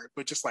are,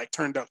 but just like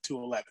turned up to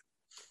 11.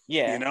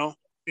 Yeah. You know,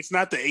 it's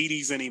not the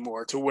 80s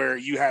anymore to where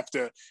you have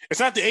to, it's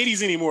not the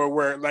 80s anymore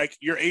where like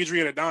you're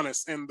Adrian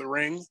Adonis in the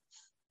ring,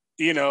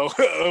 you know,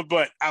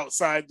 but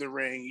outside the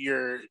ring,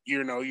 you're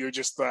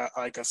just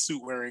like a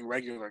suit wearing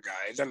regular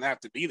guy. It doesn't have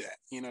to be that,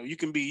 you know, you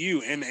can be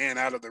you in and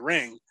out of the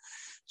ring.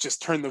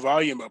 Just turn the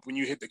volume up when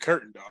you hit the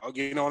curtain, dog.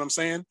 You know what I'm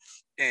saying?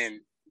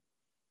 And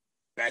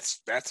that's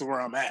where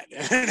I'm at.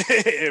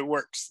 It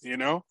works, you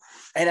know?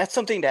 And that's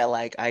something that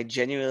like I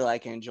genuinely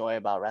like enjoy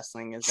about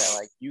wrestling is that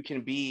like you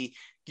can be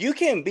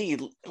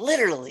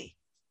literally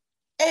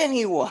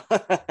anyone.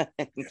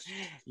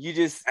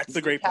 That's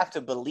the great have part.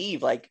 to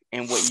believe like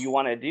in what you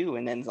want to do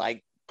and then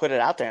like put it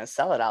out there and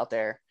sell it out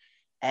there.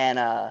 And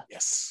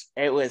yes,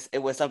 it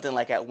was something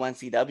like at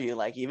 1CW,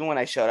 like even when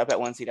I showed up at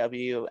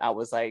 1CW, I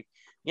was like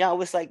yeah, it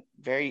was like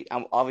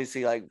I'm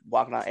obviously like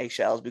walking on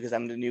eggshells because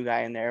I'm the new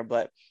guy in there.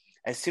 But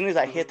as soon as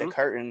I hit the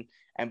curtain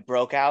and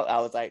broke out, I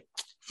was like,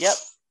 yep,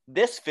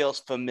 this feels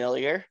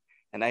familiar.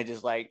 And I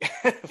just like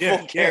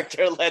full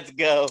character, let's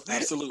go.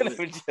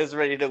 Absolutely. I'm just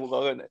ready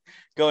to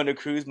go into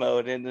cruise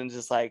mode. And then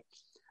just like,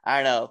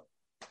 I don't know.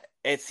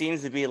 It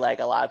seems to be like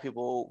a lot of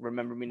people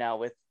remember me now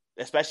with,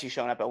 especially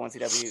showing up at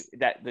 1CW,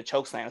 that the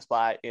chokeslam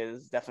spot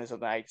is definitely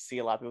something I see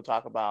a lot of people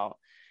talk about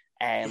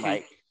and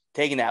like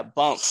taking that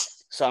bump.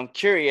 So I'm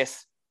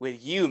curious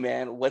with you,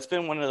 man, what's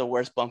been one of the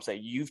worst bumps that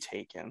you've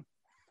taken?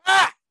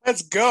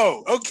 Let's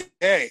go.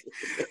 Okay.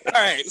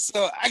 All right.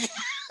 So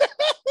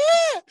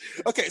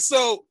okay.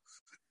 So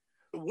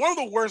one of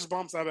the worst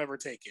bumps I've ever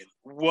taken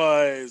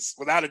was,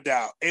 without a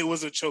doubt, it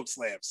was a choke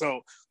slam.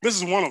 So this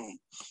is one of them.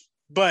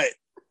 But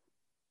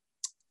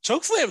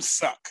choke slams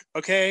suck,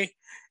 okay?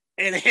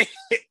 And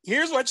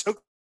here's why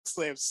choke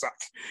slams suck.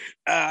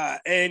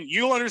 And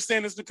you'll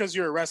understand this because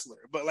you're a wrestler.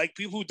 But like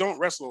people who don't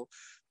wrestle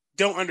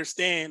don't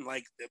understand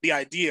like the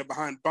idea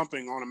behind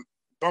bumping on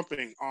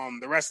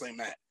the wrestling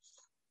mat.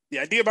 The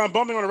idea behind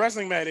bumping on a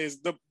wrestling mat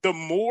is the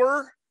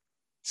more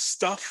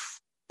stuff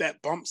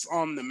that bumps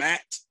on the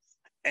mat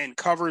and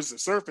covers the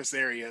surface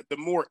area, the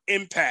more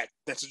impact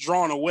that's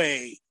drawn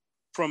away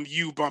from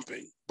you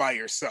bumping by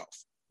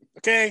yourself.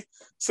 Okay?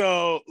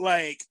 So,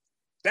 like,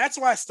 that's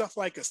why stuff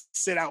like a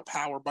sit-out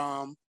power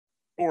bomb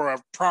or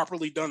a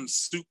properly done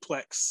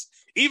suplex,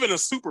 even a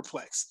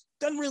superplex,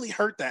 doesn't really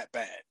hurt that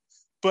bad.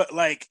 But,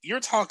 like,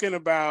 you're talking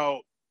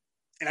about,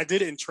 and I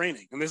did it in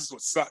training, and this is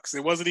what sucks.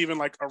 It wasn't even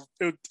like,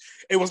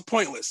 it was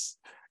pointless,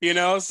 you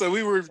know? So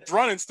we were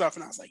running stuff,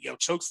 and I was like, yo,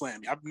 choke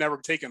slam. I've never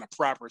taken a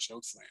proper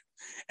choke slam.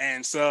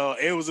 And so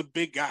it was a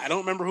big guy. I don't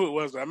remember who it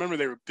was, but I remember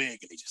they were big,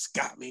 and they just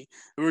got me.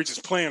 We were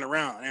just playing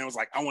around, and it was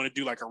like, I want to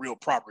do like a real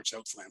proper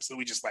choke slam. So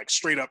we just like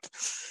straight up,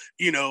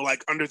 you know,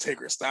 like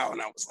Undertaker style.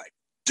 And I was like,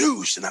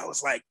 douche. And I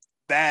was like,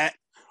 that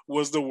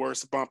was the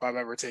worst bump I've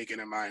ever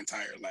taken in my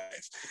entire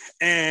life.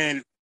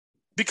 And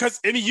because,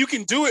 I mean, you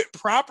can do it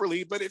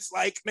properly, but it's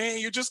like, man,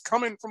 you're just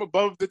coming from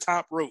above the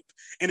top rope,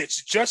 and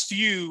it's just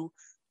you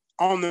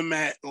on the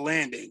mat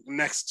landing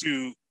next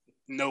to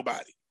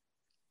nobody.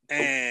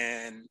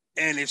 And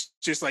it's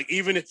just like,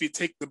 even if you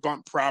take the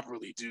bump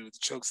properly, dude, the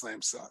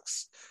chokeslam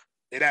sucks.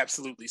 It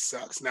absolutely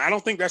sucks. Now, I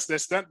don't think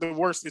that's not the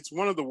worst. It's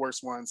one of the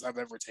worst ones I've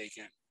ever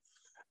taken.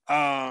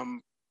 But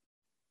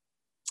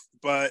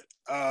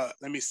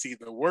let me see.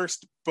 The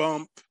worst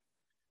bump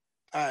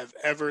I've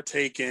ever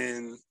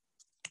taken,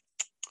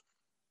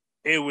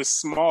 it was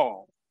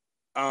small.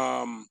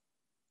 And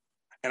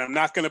I'm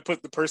not going to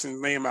put the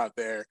person's name out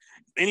there.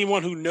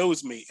 Anyone who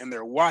knows me and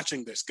they're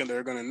watching this,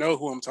 they're going to know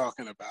who I'm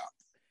talking about.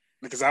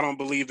 Because I don't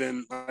believe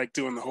in like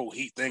doing the whole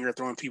heat thing or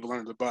throwing people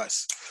under the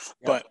bus.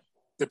 Yep. But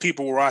the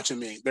people who are watching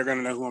me, they're going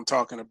to know who I'm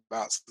talking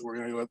about. So we're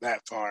going to go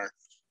that far.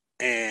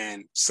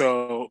 And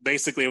so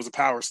basically it was a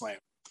power slam.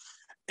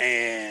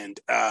 And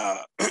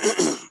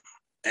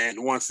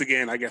and once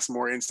again, I guess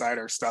more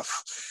insider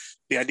stuff.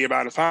 The idea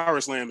about a power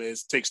slam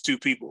is it takes two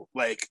people.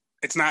 Like,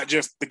 it's not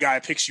just the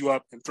guy picks you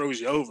up and throws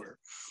you over.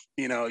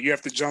 You know, you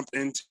have to jump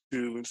into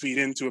and feed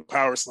into a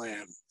power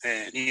slam,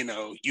 and, you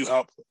know, you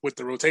help with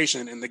the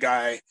rotation, and the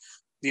guy,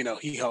 you know,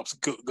 he helps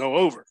go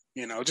over,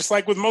 you know, just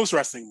like with most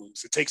wrestling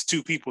moves, it takes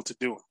two people to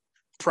do them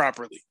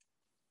properly.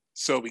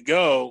 So we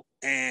go,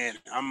 and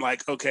I'm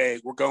like,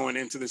 okay, we're going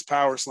into this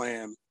power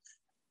slam,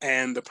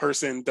 and the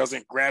person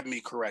doesn't grab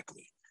me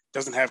correctly,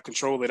 doesn't have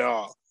control at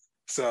all.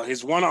 So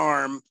his one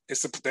arm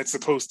that's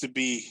supposed to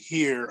be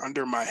here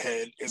under my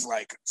head is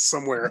like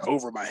somewhere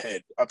over my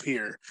head up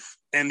here.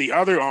 And the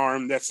other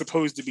arm that's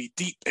supposed to be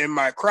deep in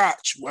my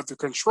crotch with the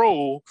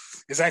control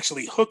is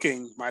actually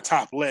hooking my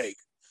top leg.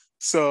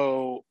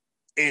 So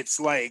it's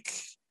like,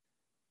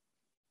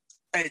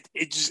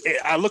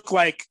 I look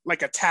like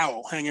a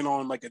towel hanging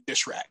on like a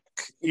dish rack.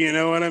 You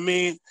know what I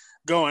mean?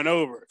 Going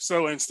over.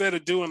 So instead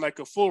of doing like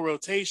a full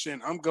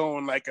rotation, I'm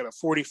going like at a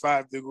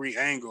 45-degree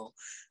angle.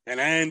 And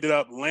I ended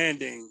up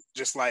landing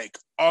just like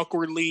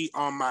awkwardly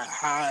on my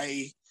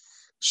high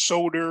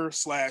shoulder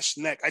 /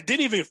 neck. I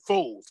didn't even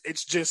fold.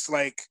 It's just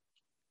like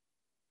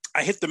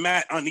I hit the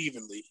mat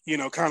unevenly, you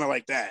know, kind of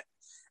like that.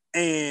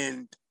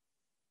 And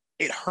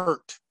it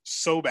hurt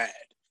so bad,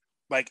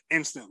 like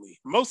instantly.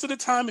 Most of the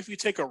time, if you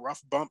take a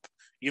rough bump,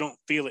 you don't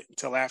feel it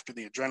until after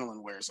the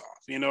adrenaline wears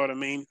off. You know what I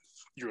mean?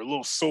 You're a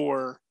little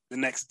sore the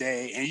next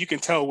day, and you can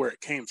tell where it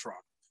came from.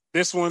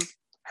 This one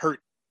hurt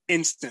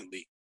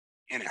instantly.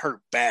 And it hurt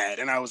bad.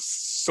 And I was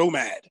so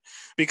mad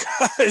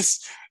because,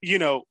 you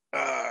know,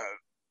 I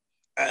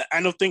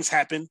know things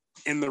happen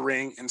in the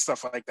ring and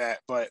stuff like that,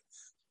 but,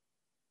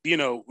 you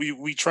know,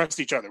 we trust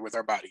each other with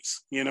our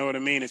bodies. You know what I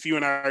mean? If you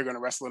and I are going to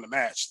wrestle in a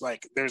match,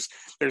 like there's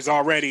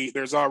already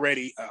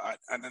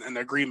an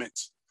agreement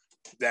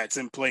that's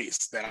in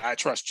place that I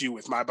trust you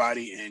with my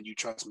body and you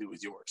trust me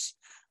with yours.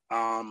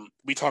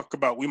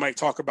 We might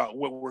talk about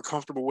what we're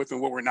comfortable with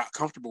and what we're not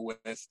comfortable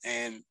with,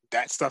 and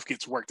that stuff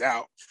gets worked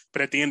out.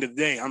 But at the end of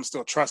the day, I'm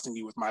still trusting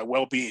you with my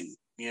well-being.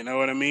 You know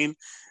what I mean?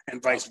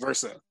 And vice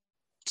versa.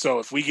 So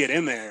if we get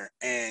in there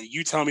and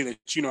you tell me that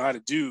you know how to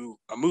do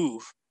a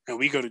move and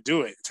we go to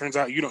do it, it turns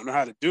out you don't know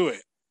how to do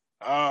it.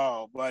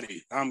 Oh,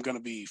 buddy, I'm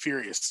gonna be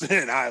furious.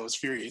 And I was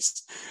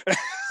furious.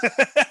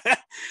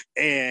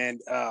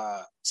 And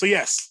so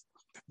yes,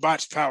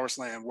 botched power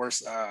slam,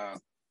 worse.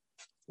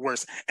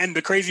 And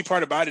the crazy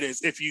part about it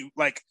is if you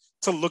like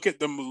to look at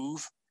the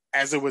move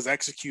as it was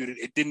executed,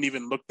 it didn't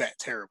even look that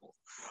terrible,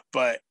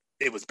 but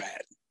it was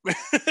bad.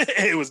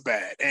 It was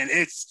bad. And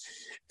it's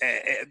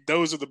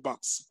those are the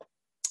bumps.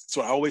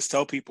 So I always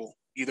tell people,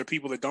 either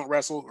people that don't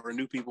wrestle or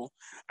new people,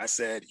 I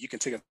said, you can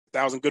take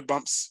 1,000 good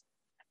bumps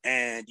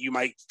and you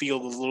might feel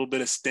a little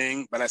bit of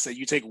sting, but I said,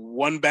 you take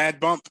one bad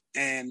bump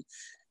and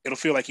it'll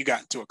feel like you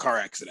got into a car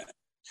accident.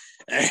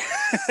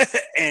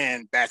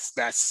 And that's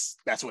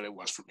what it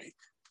was for me.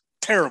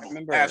 Terrible.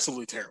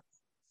 Absolutely terrible.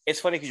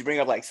 It's funny because you bring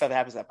up like stuff that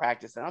happens at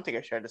practice. I don't think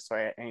I shared this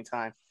story at any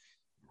time.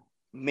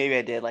 Maybe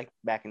I did, like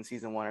back in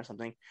season 1 or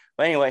something.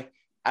 But anyway,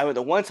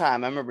 the one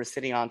time I remember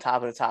sitting on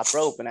top of the top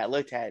rope and I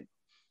was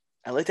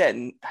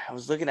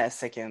looking at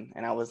Sicken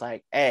and I was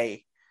like,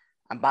 "Hey,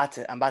 I'm about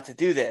to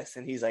do this."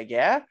 And he's like,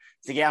 "Yeah?"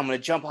 He's like, "Yeah, I'm gonna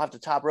jump off the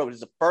top rope.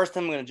 It's the first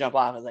time I'm gonna jump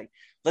off." I was like,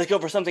 "Let's go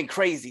for something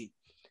crazy."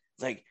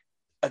 It's like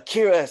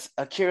Akira's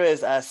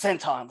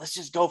senton. Let's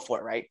just go for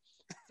it, right?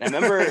 And I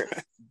remember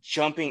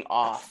jumping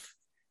off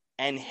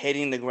and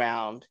hitting the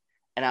ground,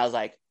 and I was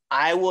like,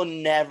 "I will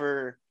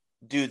never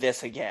do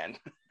this again,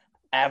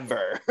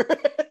 ever."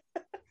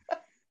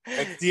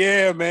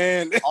 Yeah,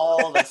 man.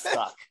 All the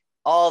suck.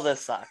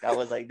 I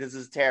was like, "This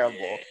is terrible."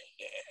 Yeah.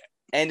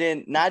 And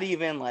then not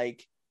even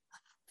like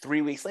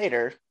 3 weeks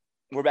later,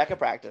 we're back at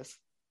practice.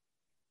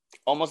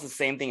 Almost the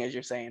same thing as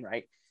you're saying,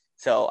 right?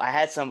 So I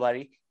had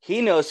somebody,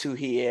 he knows who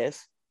he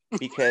is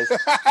because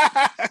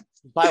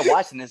by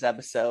watching this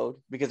episode,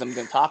 because I'm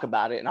going to talk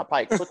about it and I'll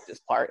probably clip this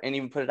part and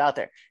even put it out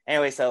there.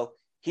 Anyway, so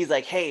he's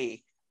like,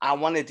 "Hey, I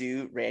want to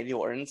do Randy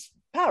Orton's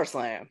power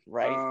slam,"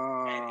 right?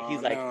 And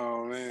he's like,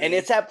 no, and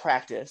it's at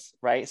practice,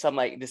 right? So I'm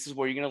like, this is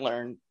where you're going to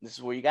learn. This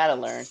is where you got to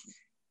learn.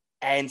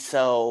 And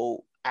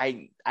so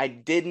I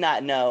did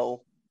not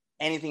know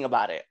anything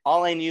about it.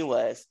 All I knew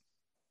was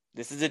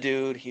this is a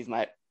dude. He's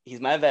my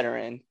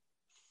veteran,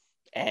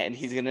 and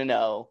he's gonna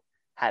know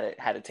how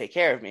to take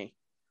care of me.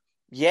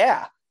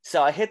 Yeah.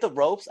 So I hit the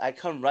ropes. I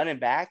come running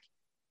back,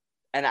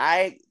 and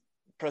I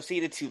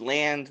proceeded to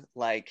land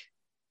like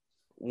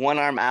one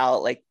arm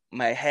out, like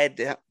my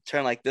head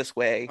turned like this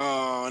way.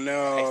 Oh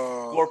no! I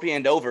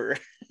scorpioned over.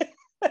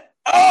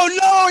 Oh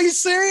no! Are you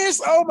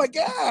serious? Oh my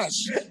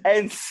gosh!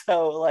 And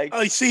so like,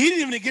 oh, see, he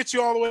didn't even get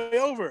you all the way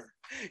over.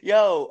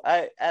 Yo,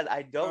 I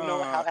don't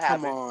know how it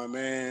happened. Come on,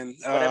 man.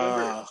 But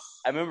I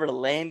remember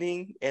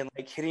landing and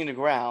like hitting the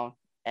ground,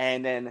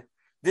 and then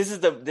this is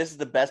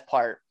the best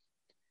part.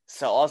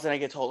 So all of a sudden I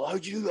get told, "Oh, are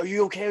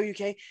you okay? Are you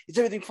okay? Is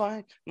everything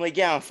fine?" I'm like,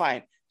 "Yeah, I'm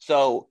fine."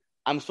 So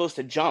I'm supposed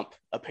to jump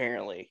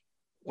apparently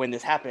when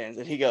this happens,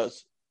 and he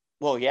goes,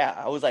 "Well, yeah."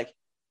 I was like,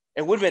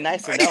 "It would have been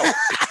nice to know."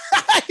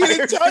 He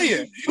didn't tell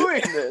you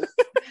doing this.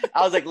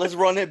 I was like, "Let's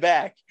run it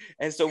back,"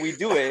 and so we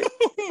do it.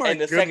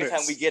 And the second time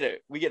we get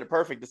it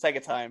perfect the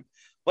second time.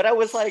 But I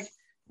was like,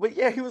 "But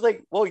yeah," he was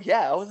like, "Well,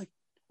 yeah." I was like,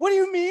 "What do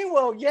you mean?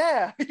 Well,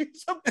 yeah, you're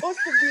supposed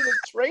to be the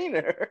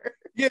trainer."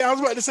 Yeah, I was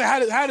about to say, how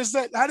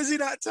does he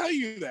not tell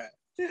you that?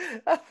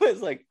 I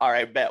was like, "All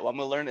right, bet. Well, I'm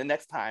gonna learn it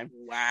next time."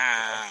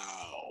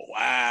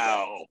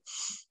 Wow.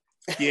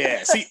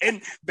 Yeah, see,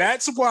 and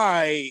that's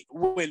why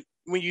when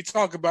you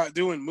talk about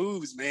doing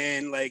moves,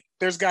 man, like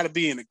there's got to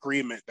be an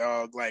agreement,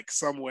 dog. Like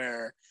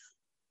somewhere,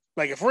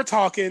 like if we're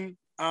talking,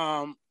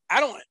 and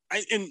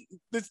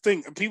this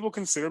thing, people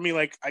consider me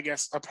like, I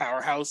guess, a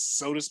powerhouse,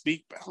 so to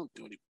speak, but I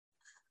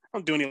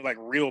don't do any like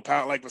real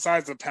power. Like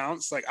besides the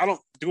pounce, like I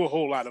don't do a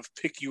whole lot of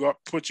pick you up,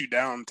 put you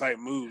down type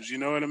moves. You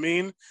know what I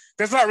mean?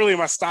 That's not really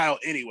my style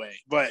anyway.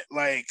 But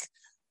like,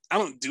 I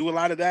don't do a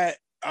lot of that.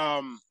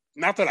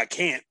 Not that I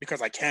can't,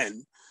 because I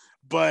can,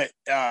 but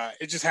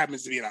it just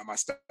happens to be not my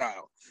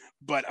style.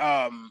 But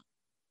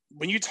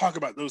when you talk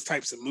about those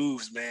types of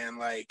moves, man,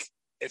 like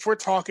if we're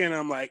talking,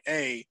 I'm like,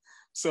 "Hey,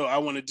 so I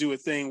want to do a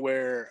thing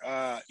where,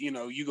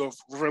 you go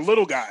for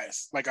little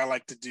guys, like I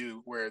like to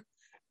do, where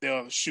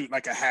they'll shoot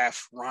like a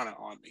half Rana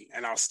on me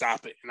and I'll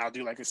stop it and I'll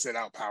do like a sit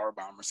out power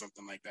bomb or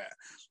something like that."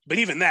 But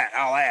even that,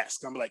 I'll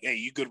ask. I'm like, "Hey,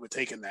 you good with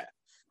taking that?"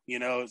 You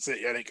know, it's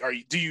like,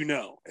 do you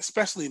know?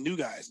 Especially new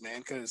guys,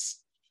 man, because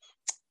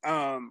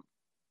a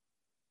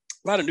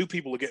lot of new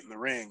people will get in the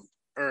ring,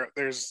 or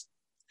there's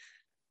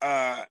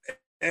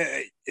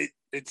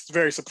it's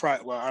very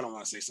surprising. Well, I don't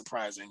want to say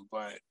surprising,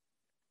 but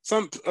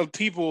some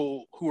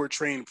people who are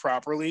trained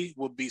properly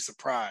will be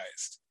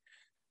surprised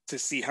to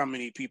see how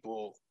many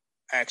people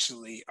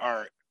actually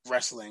are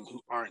wrestling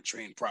who aren't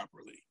trained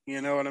properly.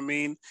 You know what I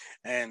mean?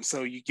 And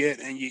so you get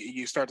and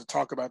you start to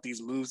talk about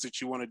these moves that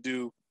you want to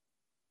do.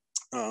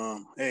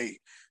 Hey,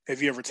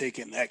 have you ever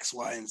taken X,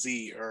 Y, and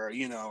Z? Or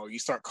you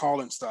start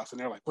calling stuff, and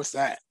they're like, "What's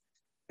that?"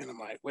 And I'm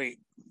like, "Wait,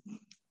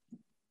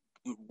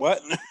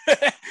 what?"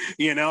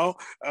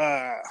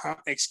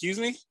 Excuse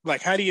me?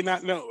 Like, how do you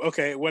not know?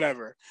 Okay,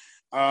 whatever.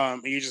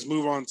 And you just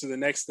move on to the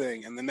next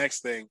thing and the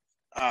next thing.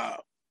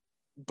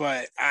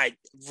 but I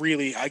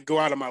go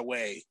out of my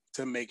way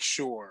to make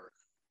sure.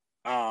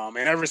 And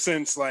ever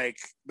since like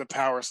the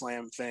power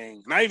slam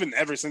thing, not even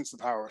ever since the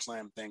power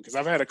slam thing, because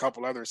I've had a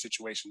couple other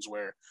situations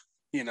where,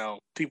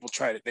 people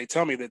they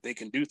tell me that they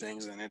can do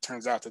things and it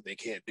turns out that they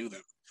can't do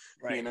them,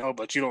 Right.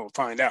 but you don't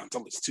find out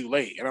until it's too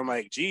late. And I'm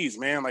like, geez,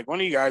 man, like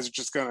one of you guys are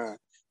just gonna,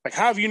 like,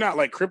 how have you not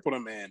like crippled a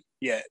man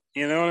yet?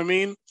 You know what I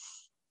mean?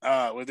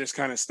 With this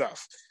kind of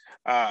stuff.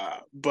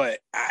 But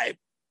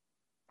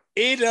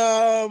it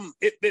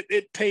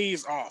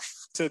pays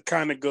off to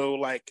kind of go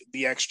like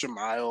the extra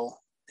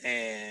mile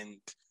and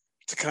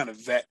to kind of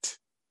vet,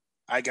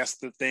 I guess,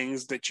 the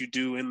things that you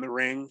do in the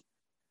ring,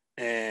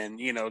 and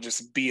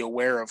just be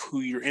aware of who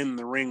you're in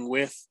the ring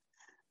with,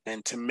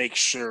 and to make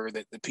sure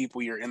that the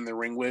people you're in the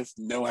ring with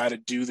know how to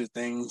do the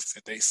things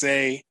that they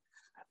say,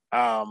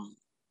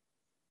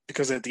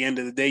 because at the end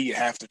of the day you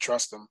have to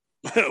trust them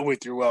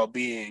with your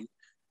well-being,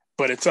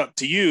 but it's up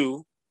to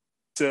you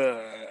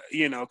to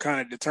kind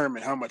of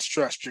determine how much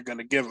trust you're going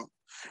to give them.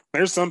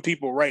 There's some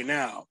people right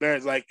now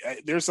that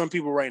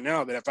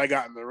if I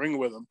got in the ring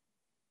with them,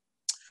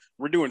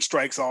 we're doing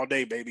strikes all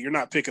day, baby. You're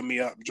not picking me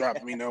up and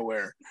dropping me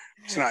nowhere.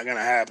 It's not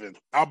gonna happen.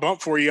 I'll bump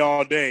for you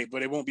all day,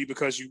 but it won't be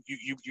because you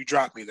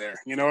drop me there.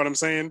 You know what I'm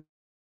saying?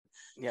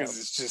 Because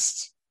It's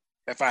just,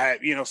 if I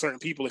had certain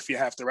people, if you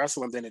have to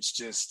wrestle them, then it's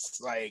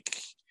just like,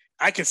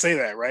 I can say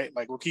that, right?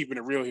 Like, we're keeping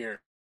it real here.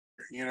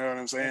 You know what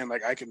I'm saying?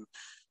 Like, I can.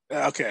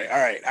 Okay, all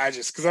right.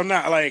 Because I'm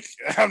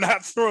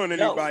not throwing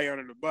anybody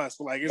under the bus,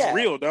 but like, it's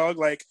real, dog.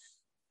 Like,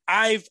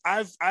 I've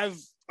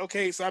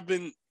okay. So I've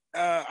been.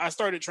 I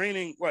started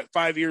training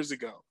 5 years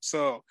ago.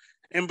 So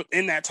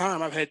in that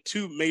time, I've had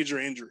 2 major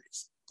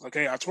injuries.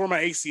 Okay, I tore my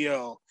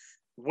ACL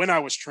when I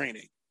was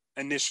training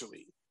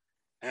initially,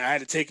 and I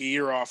had to take a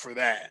year off for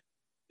that.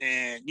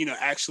 And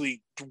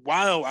actually,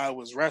 while I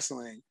was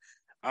wrestling,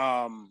 what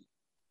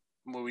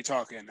are we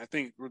talking? I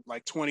think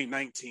like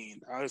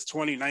 2019. Was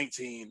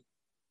 2019.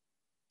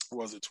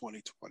 Was it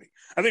 2020?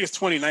 I think it's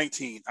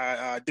 2019.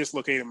 I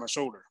dislocated my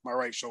shoulder, my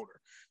right shoulder.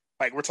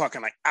 Like, we're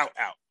talking like out,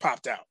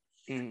 popped out.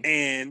 Mm.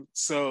 And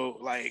so,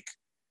 like,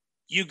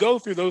 you go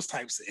through those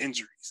types of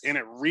injuries, and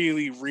it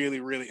really,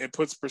 really, really, it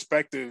puts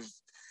perspective,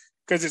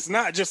 because it's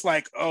not just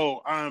like, oh,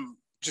 I'm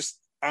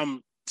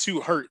too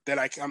hurt that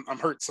I'm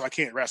hurt, so I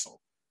can't wrestle.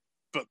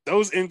 But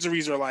those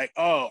injuries are like,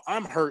 oh,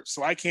 I'm hurt,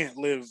 so I can't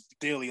live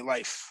daily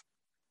life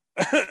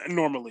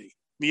normally.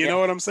 You know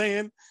what I'm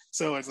saying?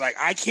 So it's like,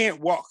 I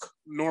can't walk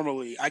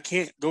normally. I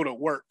can't go to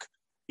work.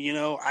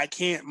 I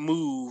can't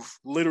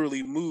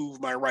literally move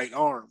my right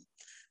arm.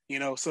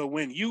 So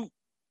when you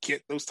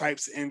get those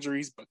types of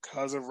injuries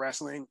because of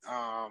wrestling,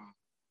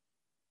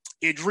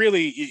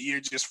 you're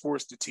just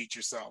forced to teach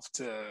yourself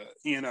to,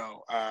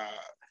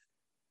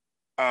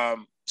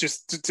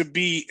 just to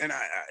be, and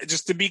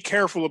just to be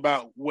careful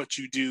about what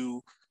you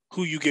do,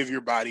 who you give your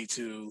body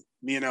to,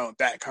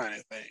 that kind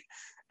of thing.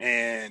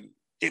 And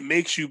it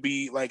makes you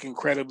be like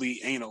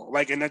incredibly anal.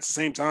 Like, and at the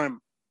same time,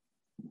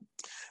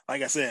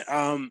 like I said,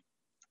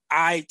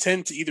 I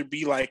tend to either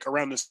be like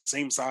around the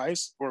same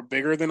size or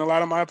bigger than a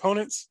lot of my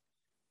opponents.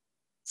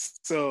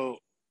 So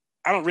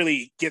I don't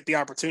really get the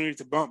opportunity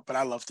to bump, but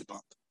I love to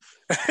bump.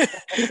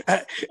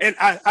 And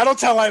I don't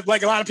tell,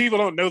 like a lot of people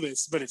don't know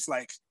this, but it's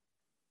like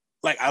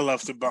I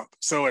love to bump.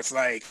 So it's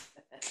like,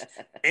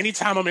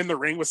 anytime I'm in the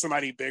ring with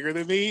somebody bigger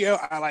than me,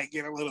 I like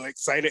get a little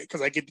excited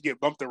because I get to get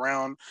bumped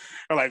around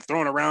or like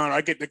thrown around.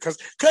 I get to,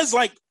 because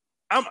like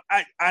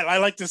I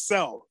like to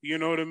sell, you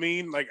know what I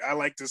mean? Like, I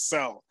like to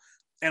sell.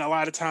 And a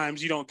lot of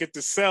times you don't get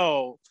to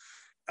sell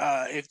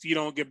if you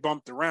don't get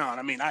bumped around.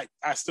 I mean,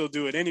 I still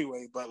do it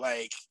anyway, but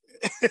like,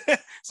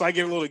 so I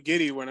get a little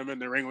giddy when I'm in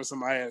the ring with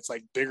somebody that's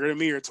like bigger than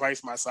me or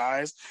twice my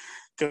size.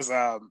 Because,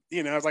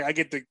 it's like I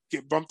get to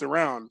get bumped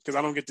around because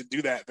I don't get to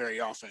do that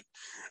very often.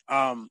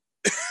 I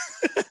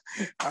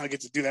don't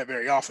get to do that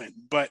very often.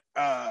 But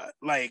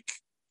like,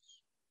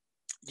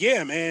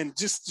 yeah, man,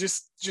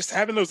 just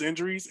having those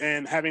injuries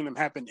and having them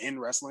happen in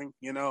wrestling,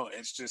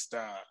 it's just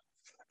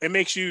it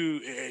makes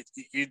you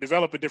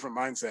develop a different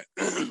mindset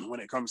when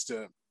it comes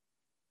to,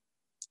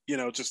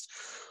 just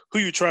who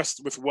you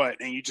trust with what,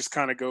 and you just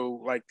kind of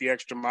go like the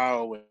extra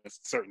mile with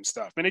certain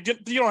stuff. And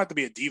you don't have to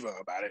be a diva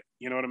about it.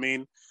 You know what I mean?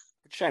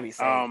 You're trying to be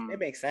safe. It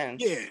makes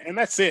sense. Yeah, and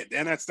that's it.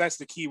 And that's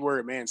the key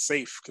word, man,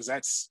 safe, because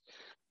that's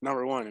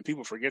number one. And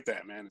people forget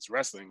that, man. It's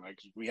wrestling. Like,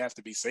 we have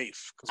to be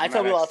safe. I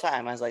tell people all the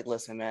time, I was like,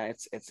 listen, man,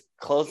 it's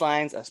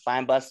clotheslines, a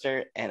spine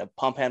buster, and a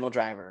pump handle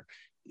driver.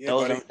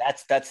 Yeah,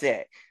 that's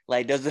it.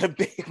 Like, those are the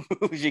big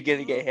moves you're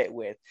gonna get hit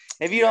with.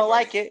 If you don't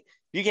like it,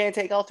 you can't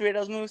take all 3 of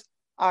those moves.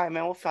 All right,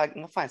 man, we'll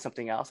find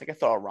something else. I can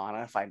throw a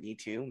Rana if I need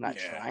to. I'm not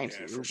trying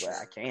to, but sure.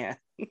 I can.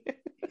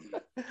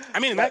 I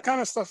mean, that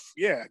kind of stuff.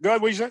 Yeah. Go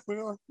ahead. What you say?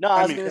 No,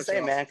 I was gonna say,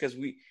 man, because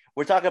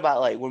we're talking about,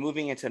 like, we're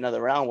moving into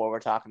another realm where we're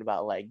talking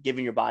about like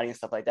giving your body and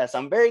stuff like that. So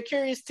I'm very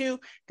curious too,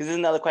 because this is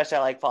another question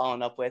I like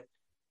following up with.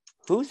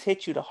 Who's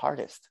hit you the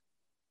hardest?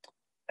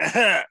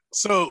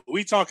 So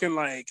we talking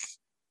like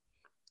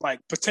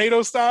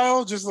potato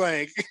style, just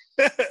like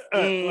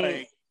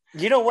like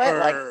You know what?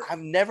 Like, Or I've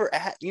never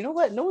asked. You know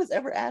what? No one's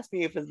ever asked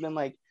me if it's been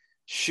like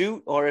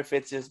shoot or if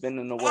it's just been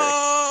in the works.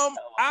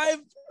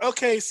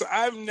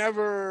 I've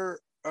never.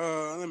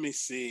 Let me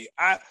see.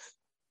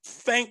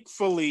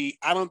 Thankfully,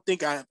 I don't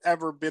think I've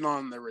ever been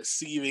on the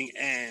receiving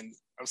end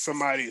of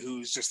somebody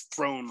who's just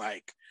thrown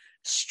like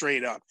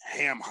straight up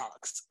ham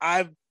hocks.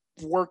 I've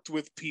worked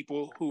with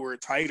people who are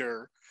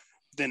tighter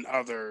than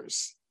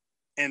others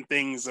and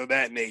things of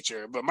that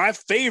nature. But my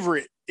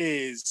favorite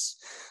is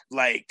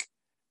like,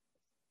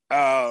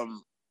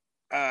 so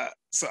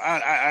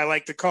I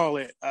like to call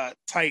it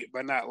tight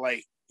but not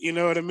light. You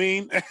know what I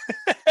mean?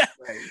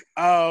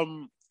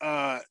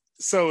 Right.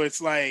 So it's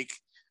like,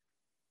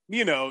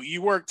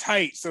 you work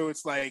tight, so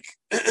it's like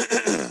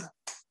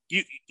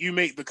you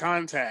make the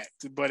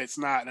contact, but it's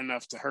not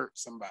enough to hurt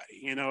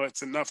somebody.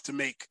 It's enough to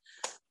make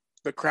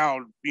the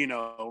crowd,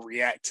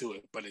 react to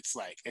it, but it's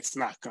like it's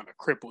not gonna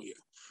cripple you.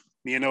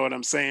 You know what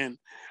I'm saying?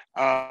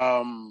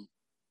 And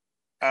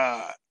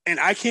I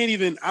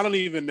don't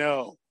even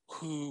know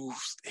who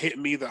hit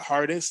me the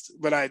hardest,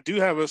 but I do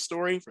have a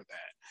story for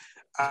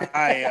that.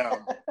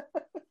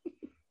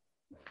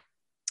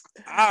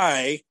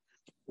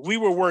 We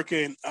were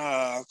working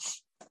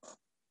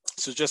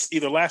so just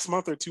either last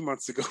month or 2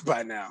 months ago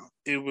by now.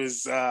 It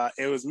was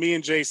me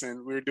and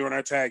Jason. We were doing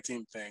our tag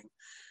team thing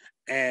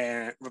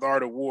and with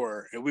Art of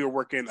War, and we were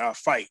working a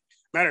fight.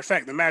 Matter of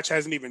fact, the match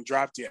hasn't even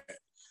dropped yet.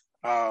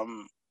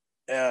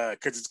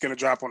 Because it's gonna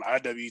drop on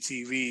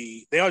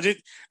IWTV.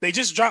 They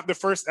just dropped the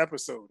first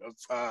episode of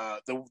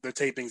the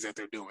tapings that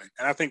they're doing,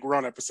 and I think we're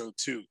on episode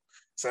 2,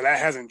 so that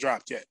hasn't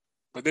dropped yet.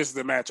 But this is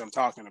the match I'm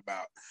talking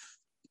about.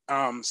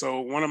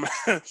 So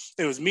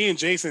it was me and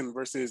Jason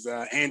versus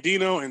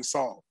Andino and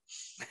Saul.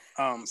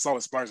 Saul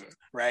Esparza,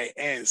 right?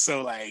 And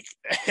so like,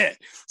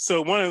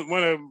 so one of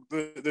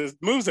the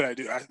moves that I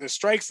do, the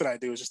strikes that I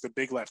do is just a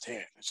big left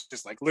hand. It's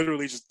just like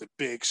literally just the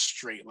big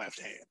straight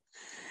left hand,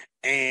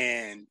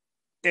 and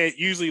it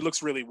usually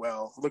looks really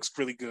well, looks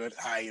really good,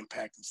 high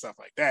impact and stuff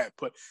like that.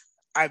 But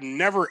I've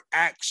never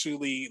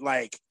actually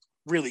like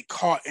really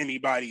caught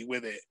anybody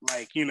with it,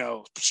 like,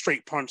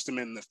 straight punched them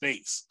in the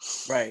face.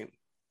 Right.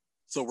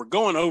 So they're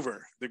going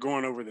over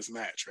this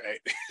match, right?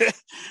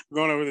 We're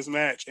going over this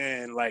match,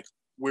 and like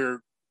we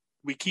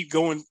keep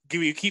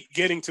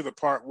getting to the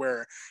part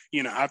where,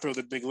 I throw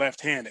the big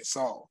left hand at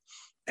Saul,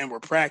 and we're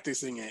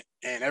practicing it.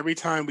 And every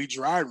time we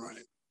dry run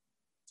it,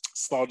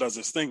 Saul does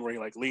this thing where he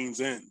like leans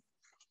in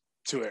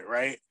to it,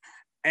 right?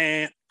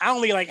 And I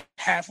only like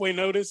halfway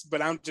notice,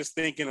 but I'm just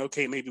thinking,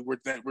 okay, maybe we're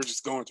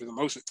just going through the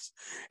motions.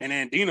 And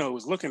Andino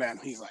was looking at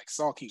him. He's like,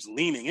 Saul keeps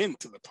leaning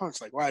into the punch.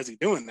 Like, why is he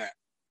doing that?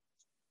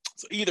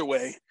 So either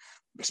way,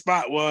 the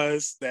spot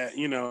was that,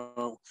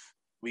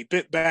 we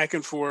bit back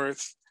and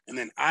forth, and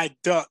then I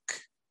duck,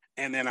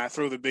 and then I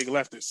throw the big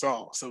left at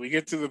Saul. So we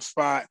get to the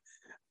spot,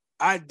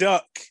 I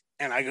duck,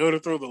 and I go to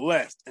throw the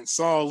left, and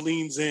Saul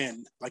leans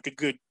in like a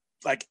good,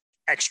 like,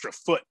 extra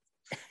foot.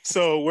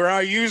 So where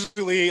I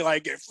usually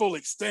like get full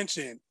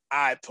extension,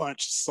 I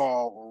punched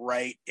Saul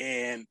right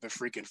in the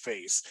freaking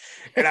face.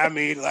 And I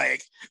mean,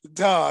 like,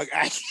 dog,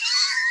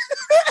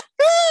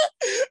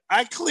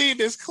 I cleaned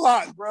his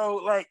clock, bro.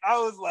 Like, I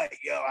was like,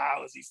 yo,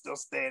 how is he still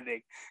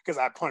standing? Because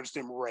I punched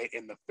him right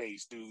in the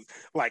face, dude.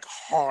 Like,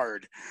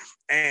 hard.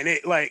 And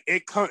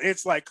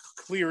it's like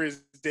clear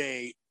as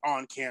day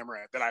on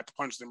camera that I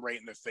punched him right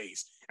in the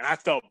face. And I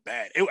felt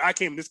bad. I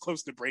came this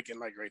close to breaking,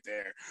 like, right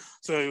there.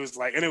 So it was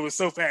like, and it was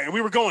so fast. And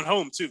we were going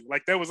home, too.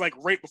 Like, that was, like,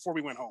 right before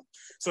we went home.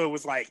 So it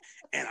was like,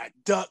 and I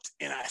ducked,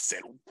 and I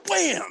said,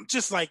 wham,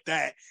 just like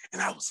that.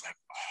 And I was like,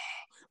 oh.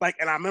 Like,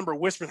 and I remember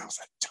whispering, I was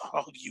like,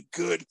 dog, you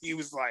good? He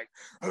was like,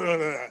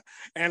 ugh.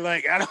 And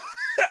like, I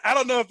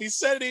don't know if he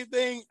said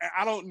anything.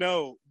 I don't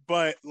know,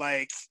 but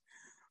like,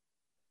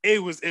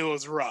 it was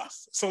rough.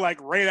 So like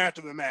right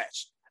after the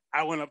match,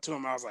 I went up to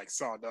him. I was like,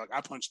 Saul, dog,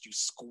 I punched you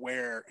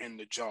square in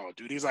the jaw,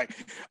 dude. He's like,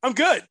 I'm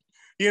good.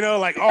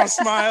 Like all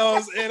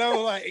smiles. And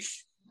I'm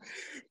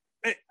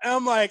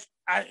like,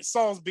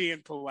 Saul's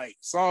being polite.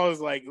 Saul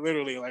is like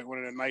literally like one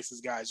of the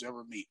nicest guys you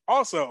ever meet.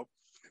 Also,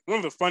 one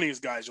of the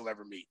funniest guys you'll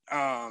ever meet.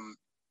 And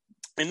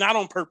not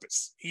on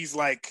purpose. He's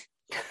like,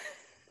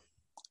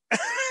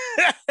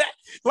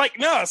 like,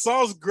 no,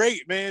 Saul's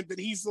great, man. But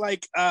he's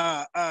like,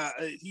 I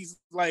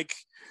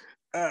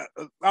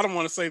don't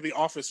want to say The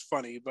Office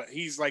funny, but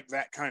he's like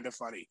that kind of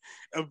funny.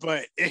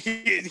 But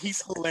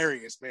he's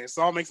hilarious, man.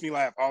 Saul makes me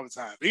laugh all the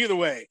time. But either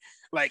way,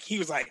 like, he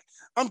was like,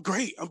 I'm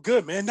great. I'm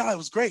good, man. No, it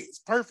was great. It's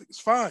perfect. It's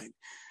fine.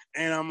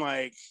 And I'm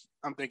like,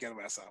 I'm thinking to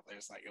myself,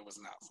 it's like, it was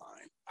not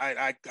fine.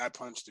 I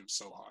punched him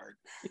so hard.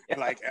 Yeah.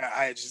 Like,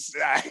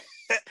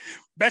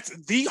 that's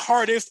the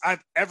hardest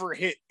I've ever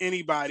hit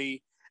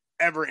anybody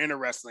ever in a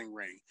wrestling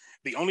ring.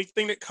 The only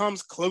thing that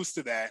comes close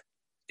to that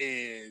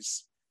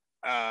is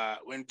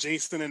when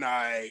Jason and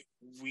I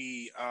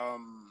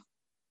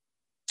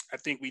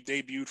think we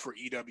debuted for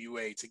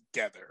EWA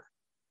together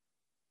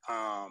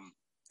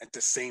at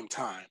the same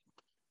time.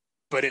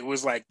 But it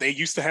was like, they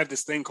used to have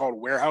this thing called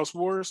Warehouse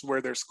Wars, where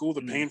their school,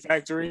 the Pain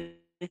Factory,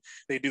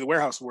 they do the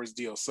Warehouse Wars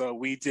deal. So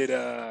we did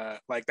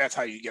like that's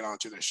how you get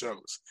onto their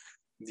shows.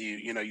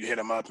 You hit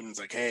them up and it's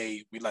like,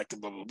 hey, we'd like to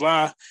blah blah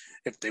blah.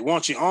 If they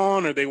want you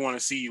on or they want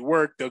to see you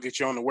work, they'll get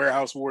you on the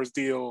Warehouse Wars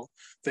deal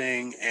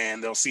thing,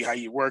 and they'll see how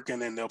you work,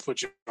 and then they'll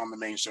put you on the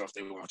main show if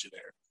they want you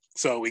there.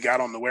 So we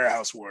got on the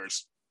Warehouse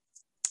Wars,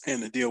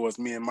 and the deal was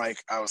me and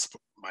Mike. I was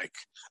Mike.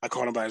 I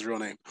called him by his real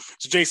name.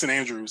 It's Jason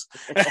Andrews.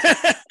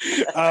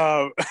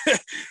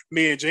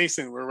 Me and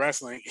Jason were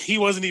wrestling. He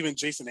wasn't even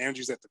Jason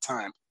Andrews at the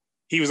time.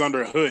 He was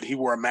under a hood. He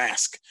wore a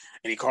mask,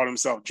 and he called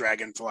himself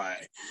Dragonfly.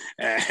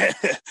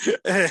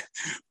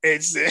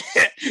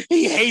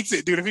 He hates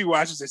it, dude. If he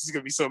watches this, he's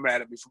gonna be so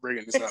mad at me for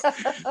bringing this up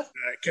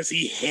because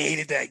he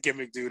hated that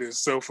gimmick, dude. It was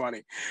so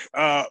funny.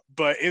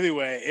 But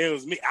anyway, it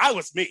was me. I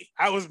was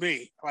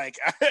me. Like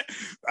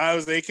I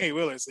was AK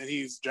Willis, and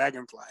he's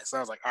Dragonfly. So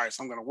I was like, all right,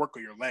 so I'm gonna work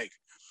on your leg.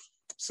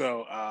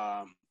 So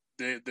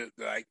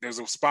there's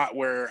a spot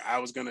where I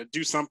was gonna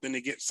do something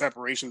to get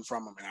separation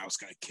from him, and I was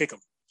gonna kick him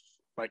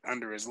like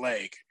under his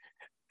leg,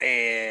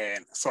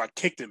 and so I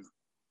kicked him.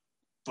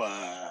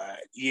 But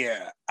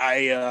yeah,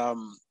 I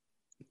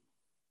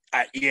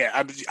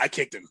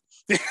kicked him.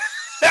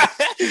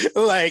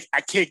 Like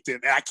I kicked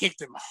him, and I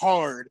kicked him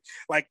hard,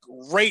 like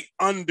right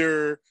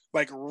under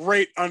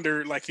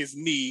like his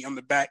knee on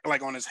the back,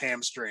 like on his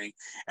hamstring,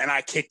 and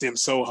I kicked him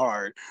so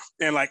hard,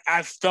 and like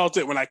I felt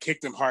it when I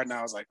kicked him hard, and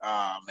I was like,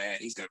 oh man,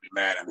 he's gonna be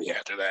mad at me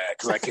after that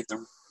because I kicked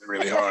him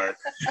really hard,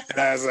 and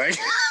I was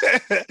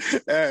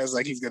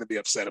like, he's gonna be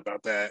upset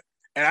about that,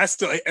 and I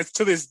still,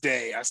 to this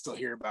day, I still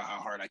hear about how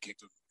hard I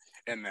kicked him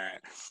in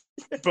that,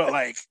 but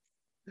like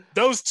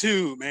those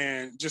two,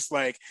 man, just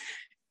like.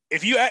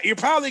 If you're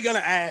probably gonna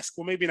ask,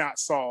 well, maybe not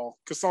Saul,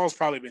 because Saul's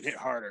probably been hit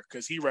harder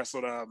because he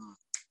wrestled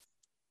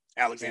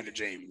Alexander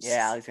James.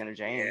 Yeah, Alexander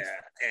James.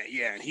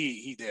 Yeah, and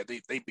he did.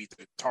 They beat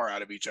the tar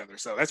out of each other,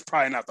 so that's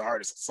probably not the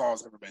hardest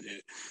Saul's ever been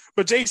hit.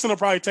 But Jason will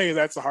probably tell you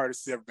that's the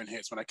hardest he's ever been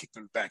hit when I kicked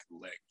him in the back of the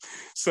leg.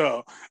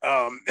 So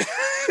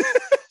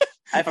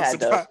I've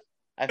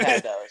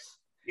had those.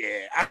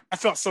 Yeah, I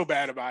felt so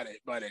bad about it,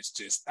 but it's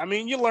just, I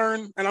mean, you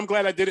learn, and I'm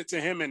glad I did it to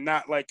him and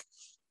not like,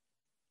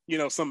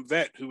 some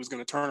vet who was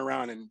going to turn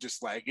around and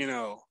just like,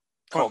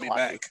 pump me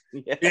back.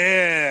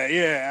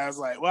 Yeah. I was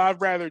like, well, I'd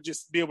rather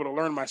just be able to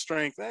learn my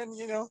strength. And,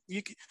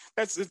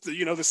 that's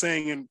the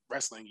saying in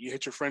wrestling, you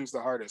hit your friends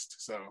the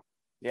hardest. So,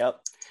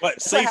 yep. But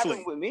that's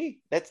safely. with me.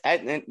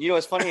 And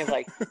what's funny is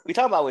like, we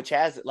talk about with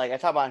Chaz, like I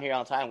talk about here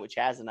all the time with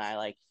Chaz and I,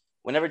 like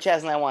whenever Chaz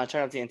and I want to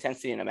turn up the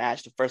intensity in a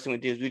match, the first thing we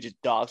do is we just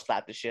dog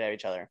slap the shit out of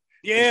each other.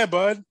 Yeah,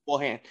 bud. Full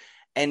hand.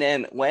 And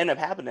then what ended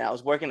up happening, I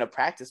was working a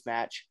practice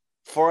match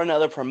for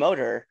another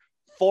promoter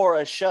for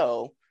a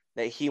show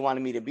that he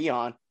wanted me to be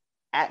on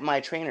at my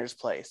trainer's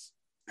place,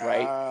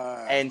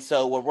 right? And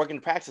so we're working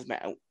the practice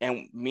match,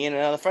 and me and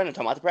another friend are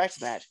talking about the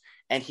practice match,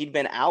 and he'd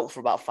been out for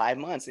about 5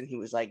 months, and he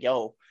was like,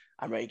 yo,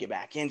 I'm ready to get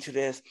back into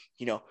this.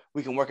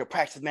 We can work a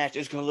practice match.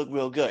 It's going to look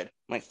real good.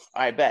 I'm like,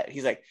 all right, bet.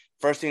 He's like,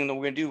 first thing that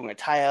we're going to do, we're going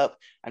to tie up.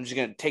 I'm just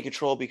going to take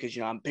control because,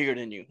 I'm bigger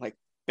than you. Like,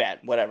 bet,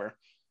 whatever.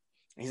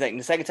 And he's like,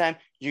 the second time,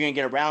 you're going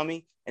to get around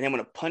me, and then I'm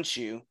going to punch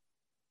you.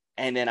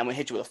 And then I'm going to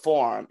hit you with a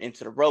forearm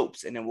into the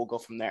ropes, and then we'll go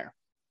from there.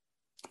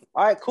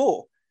 All right,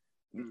 cool.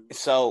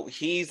 So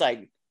he's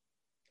like,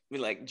 we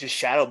like just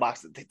shadow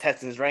box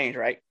testing his range,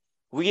 right?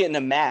 We get in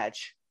a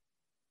match.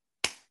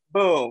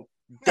 Boom.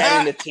 Dead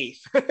in the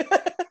teeth.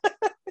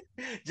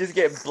 Just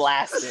get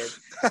blasted.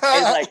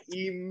 And like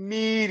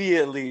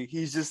immediately,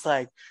 he's just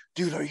like,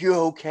 dude, are you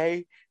okay?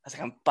 I was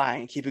like, I'm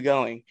fine. Keep it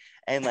going.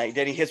 And like,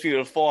 then he hits me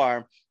with a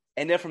forearm.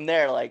 And then from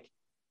there, like,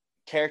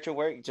 character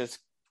work just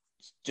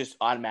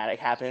automatic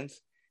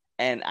happens,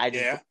 and I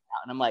just and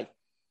I'm like,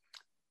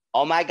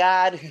 oh my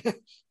god,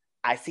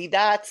 I see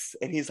dots,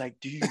 and he's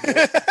like, dude,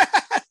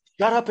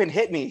 shut up and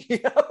hit me.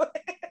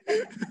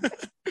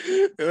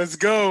 Let's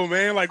go,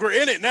 man. Like, we're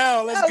in it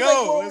now. Let's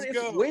go. Like, let's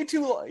go. Way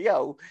too long.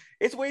 Yo,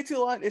 it's way too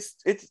long. It's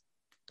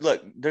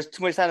look, there's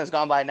too much time that's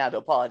gone by now to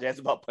apologize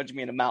about punching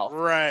me in the mouth.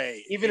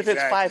 Right. Even if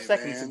it's 5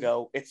 seconds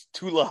ago, it's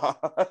too long.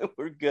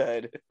 We're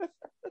good.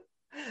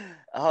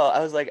 Oh, I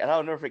was like, and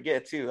I'll never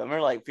forget too. I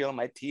remember like feeling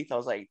my teeth. I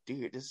was like,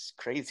 dude, this is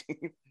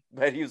crazy.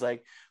 But he was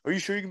like, are you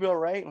sure you can be all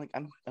right? I'm like,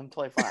 I'm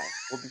totally fine.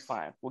 We'll be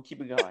fine. We'll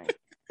keep it going.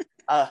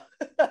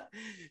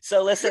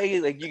 So let's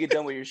say like you get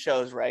done with your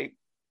shows, right?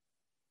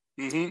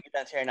 Mm-hmm. You're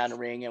done tearing down the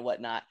ring and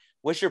whatnot.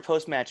 What's your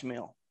post-match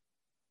meal?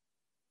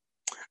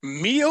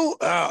 Meal?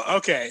 Oh,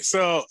 okay.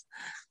 So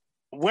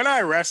when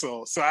I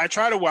wrestle, so I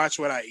try to watch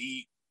what I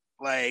eat,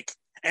 like,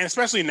 and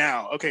especially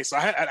now. Okay, so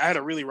I had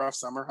a really rough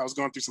summer. I was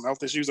going through some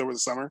health issues over the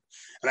summer,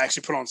 and I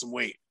actually put on some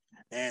weight.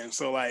 And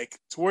so, like,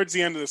 towards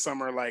the end of the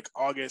summer, like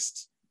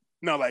August,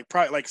 no, like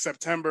probably like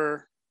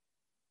September,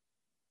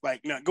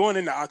 like going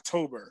into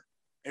October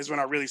is when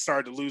I really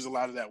started to lose a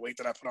lot of that weight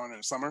that I put on in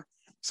the summer.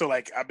 So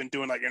like I've been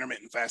doing like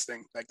intermittent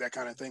fasting, like that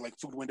kind of thing, like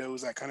food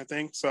windows, that kind of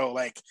thing. So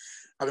like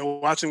I've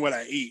been watching what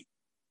I eat.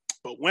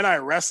 But when I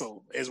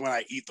wrestle is when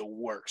I eat the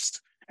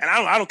worst. And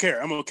I don't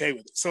care. I'm okay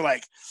with it. So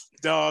like,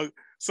 dog,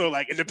 so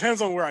like it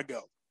depends on where I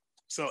go.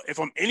 So if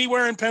I'm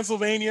anywhere in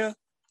Pennsylvania,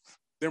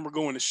 then we're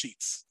going to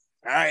Sheetz.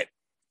 All right.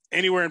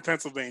 Anywhere in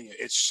Pennsylvania,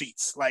 it's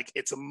Sheetz. Like,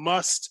 it's a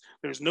must.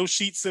 There's no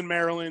Sheetz in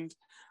Maryland,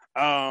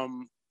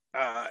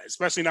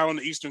 especially not on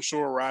the Eastern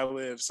Shore where I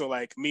live. So,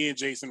 like, me and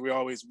Jason, we're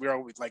always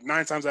like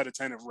 9 times out of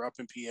 10, if we're up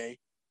in PA,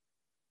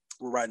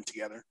 we're riding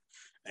together.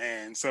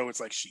 And so it's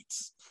like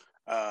Sheetz.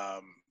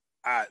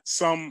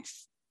 Some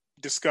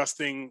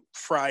disgusting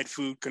fried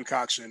food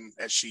concoction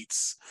at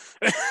Sheetz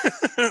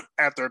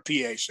after a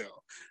PA show.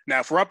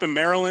 Now, if we're up in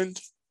Maryland,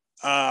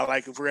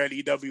 like if we're at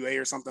EWA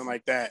or something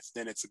like that,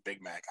 then it's a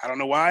Big Mac. I don't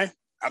know why.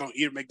 I don't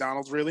eat at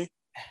McDonald's really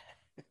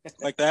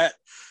like that,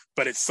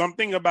 but it's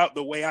something about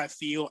the way I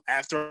feel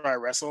after I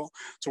wrestle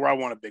to where I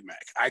want a Big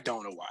Mac. I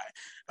don't know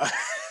why.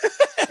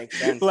 Makes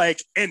sense.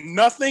 Like, and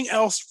nothing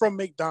else from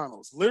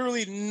McDonald's,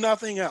 literally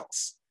nothing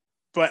else.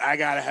 But I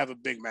gotta have a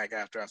Big Mac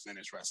after I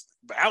finish wrestling.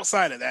 But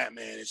outside of that,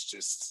 man, it's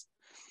just,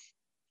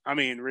 I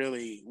mean,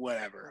 really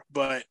whatever.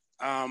 But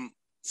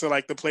so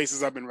like the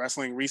places I've been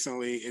wrestling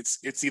recently,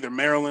 it's either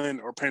Maryland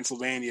or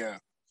Pennsylvania.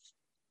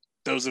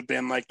 Those have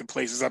been like the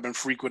places I've been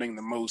frequenting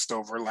the most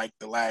over like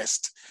the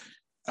last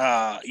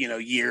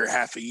year,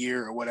 half a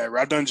year or whatever.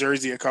 I've done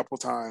Jersey a couple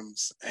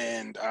times,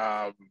 and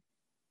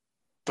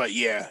but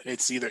yeah,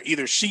 it's either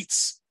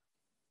Sheetz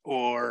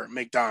or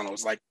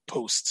McDonald's, like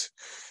post.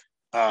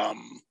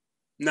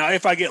 Now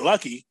if I get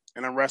lucky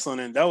and I'm wrestling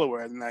in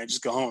Delaware, then I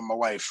just go home and my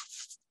wife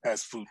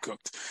has food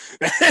cooked.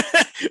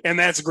 And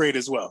that's great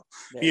as well.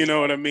 You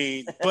know what I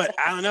mean? But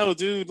I don't know,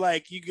 dude,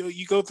 like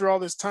you go through all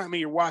this time and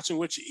you're watching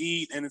what you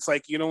eat, and it's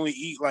like you can only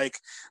eat like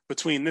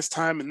between this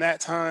time and that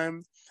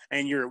time,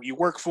 and you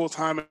work full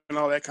time and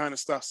all that kind of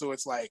stuff. So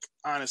it's like,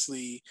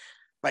 honestly,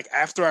 like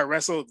after I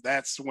wrestle,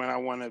 that's when I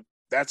want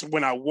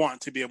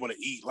to be able to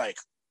eat like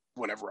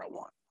whatever I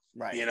want.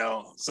 Right. You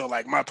know, so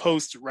like my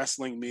post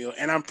wrestling meal,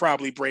 and I'm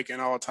probably breaking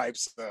all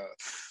types of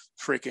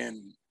freaking,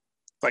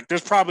 like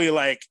there's probably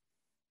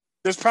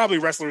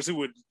wrestlers who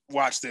would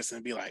watch this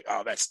and be like,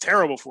 "Oh, that's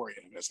terrible for you."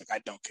 And it's like, I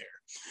don't care.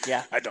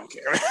 Yeah, I don't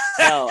care.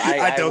 No,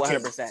 I don't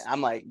 100%. Care.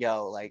 I'm like,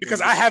 yo, like,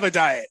 because I have a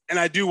diet and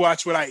I do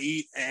watch what I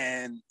eat,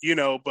 and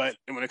but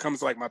when it comes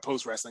to like my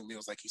post wrestling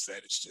meals, like you said,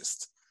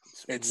 it's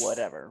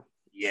whatever.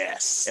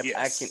 Yes,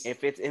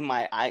 if it's in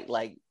my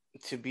like,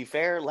 to be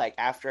fair, like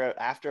after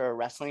a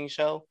wrestling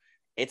show,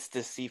 it's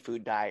the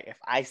seafood diet. If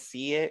I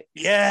see it,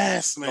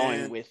 yes, man,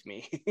 going with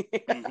me.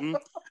 Mm-hmm.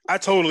 I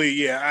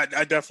totally, I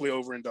definitely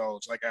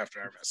overindulge like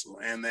after I wrestle,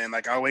 and then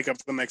like I wake up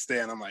the next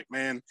day and I'm like,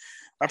 man,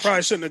 I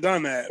probably shouldn't have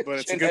done that, but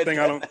it's a good thing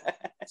I don't.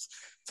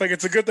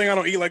 It's a good thing I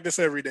don't eat like this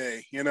every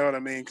day. You know what I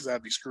mean? Because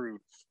I'd be screwed.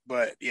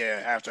 But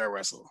yeah, after I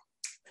wrestle,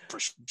 for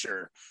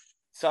sure.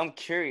 So I'm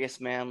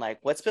curious, man. Like,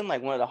 what's been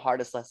like one of the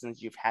hardest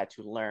lessons you've had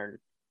to learn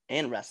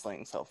in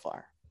wrestling so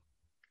far?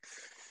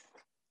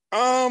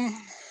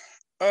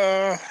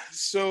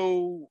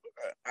 So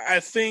I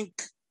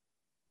think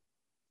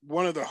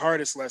one of the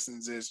hardest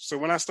lessons is, so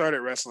when I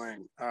started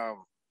wrestling, I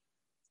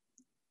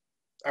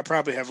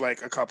probably have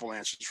like a couple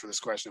answers for this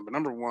question, but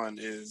number one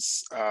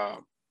is,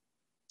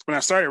 when I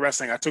started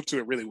wrestling, I took to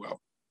it really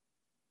well.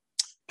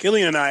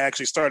 Killian and I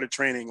actually started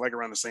training like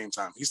around the same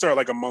time. He started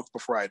like a month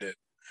before I did.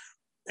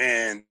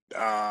 And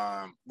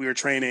we were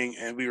training,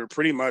 and we were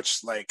pretty much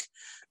like,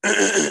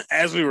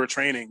 as we were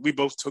training, we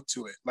both took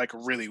to it like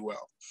really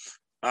well.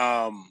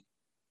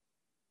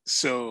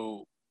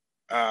 So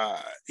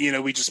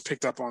we just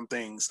picked up on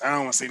things. I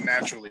don't want to say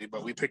naturally,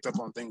 but we picked up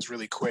on things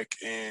really quick,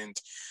 and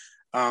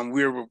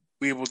we were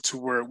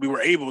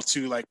able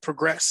to like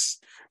progress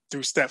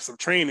through steps of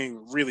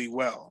training really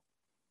well.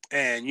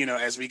 And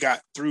as we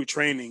got through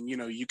training,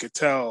 we could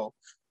tell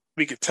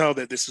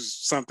that this was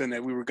something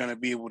that we were going to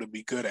be able to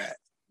be good at.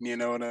 You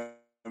know what I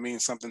mean?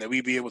 Something that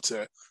we'd be able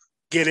to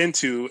get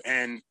into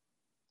and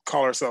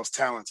call ourselves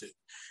talented.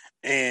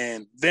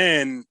 And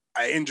then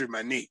I injured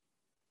my knee,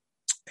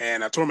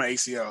 and I tore my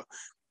ACL.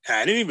 And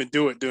I didn't even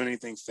do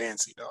anything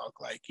fancy, dog.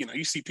 Like,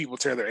 you see people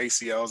tear their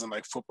ACLs in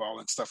like football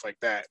and stuff like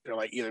that. They're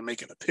like either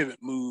making a pivot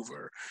move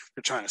or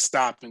they're trying to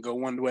stop and go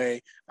one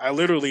way. I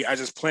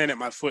just planted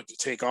my foot to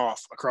take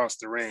off across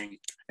the ring,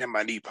 and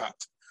my knee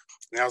popped.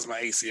 And that was my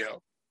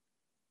ACL.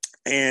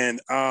 And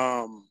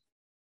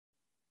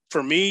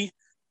for me,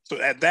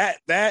 so at that,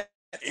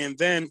 and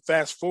then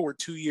fast forward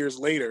 2 years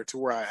later to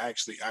where I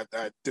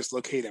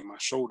dislocated my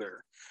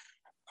shoulder.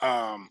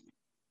 I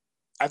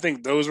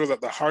think those were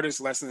the hardest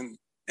lesson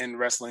in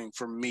wrestling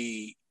for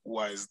me,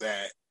 was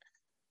that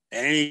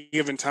at any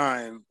given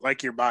time,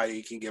 like, your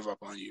body can give up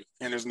on you,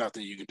 and there's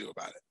nothing you can do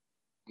about it.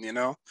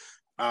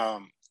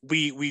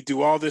 We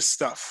do all this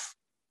stuff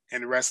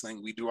in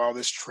wrestling. We do all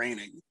this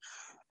training,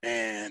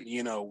 and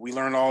we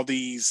learn all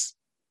these.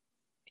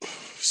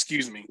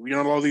 We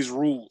learn all these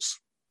rules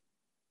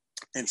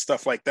and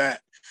stuff like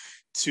that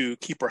to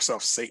keep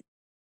ourselves safe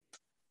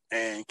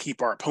and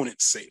keep our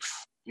opponents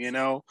safe,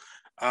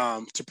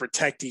 to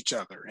protect each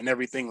other and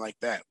everything like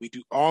that. We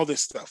do all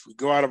this stuff. We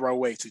go out of our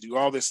way to do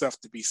all this stuff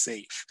to be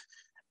safe.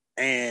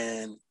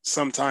 And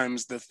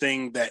sometimes the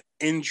thing that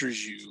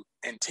injures you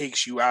and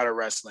takes you out of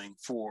wrestling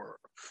for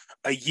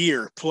a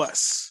year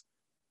plus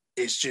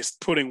is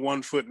just putting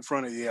one foot in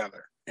front of the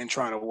other. and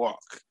trying to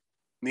walk.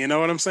 You know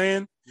what I'm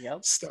saying?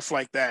 Yep. Stuff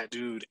like that,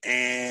 dude.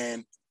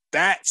 And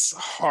that's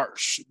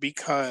harsh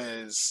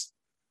because,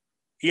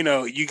 you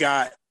know, you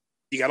got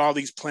all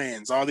these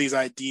plans, all these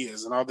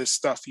ideas, and all this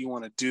stuff you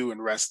want to do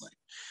in wrestling.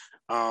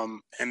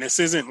 And this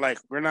isn't like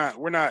we're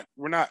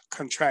not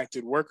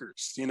contracted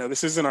workers. You know,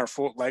 this isn't our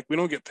full, like, we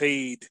don't get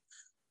paid.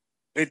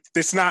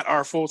 It's not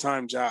our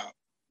full-time job,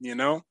 you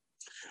know?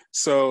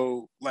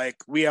 So like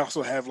we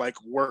also have like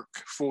work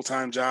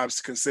full-time jobs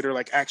to consider,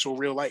 like actual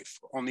real life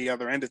on the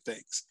other end of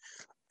things.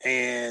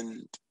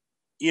 And,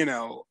 you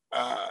know,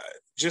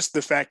 just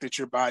the fact that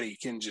your body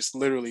can just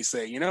literally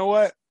say, you know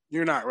what,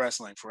 you're not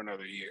wrestling for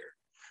another year,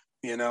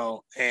 you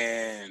know,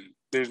 and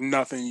there's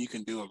nothing you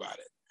can do about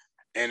it.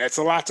 And it's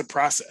a lot to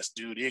process,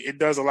 dude. It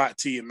does a lot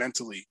to you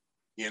mentally,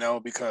 you know,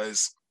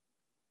 because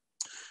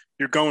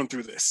you're going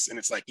through this and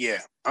it's like, yeah,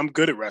 I'm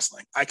good at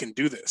wrestling. I can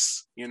do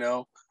this, you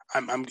know,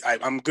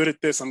 I'm good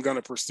at this. I'm going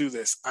to pursue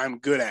this. I'm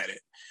good at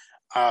it.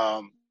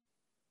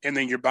 And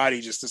then your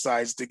body just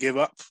decides to give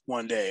up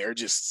one day or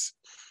just,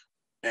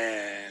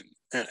 and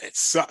it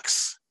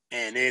sucks.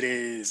 And it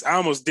is, I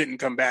almost didn't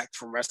come back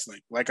from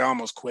wrestling. Like I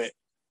almost quit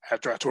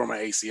after I tore my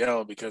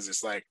ACL because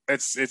it's like,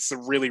 it's a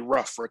really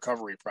rough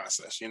recovery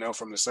process, you know,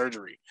 from the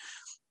surgery.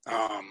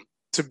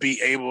 To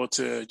be able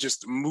to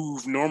just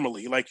move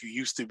normally like you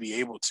used to be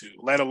able to,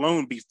 let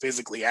alone be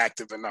physically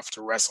active enough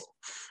to wrestle,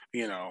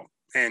 you know,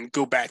 and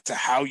go back to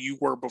how you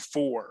were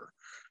before,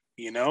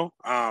 you know.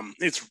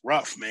 It's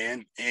rough,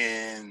 man.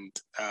 And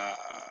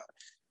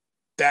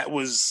it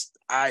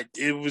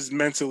was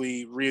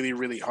mentally really,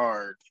 really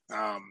hard.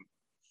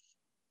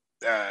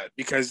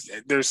 Because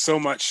there's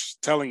so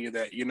much telling you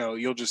that, you know,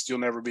 you'll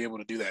never be able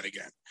to do that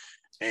again.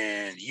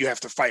 And you have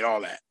to fight all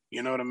that.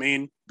 You know what I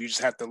mean? You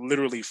just have to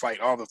literally fight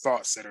all the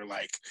thoughts that are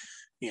like,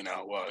 you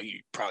know, well,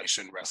 you probably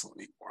shouldn't wrestle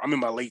anymore. I'm in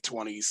my late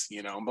 20s.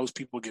 You know, most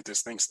people get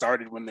this thing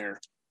started when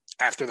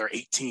after they're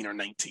 18 or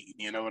 19.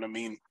 You know what I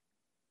mean?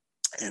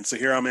 And so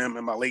here I am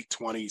in my late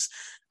 20s.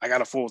 I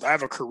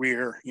have a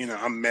career, you know,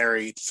 I'm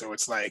married. So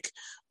it's like,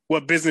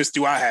 what business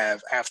do I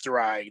have after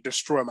I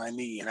destroy my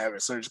knee and have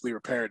it surgically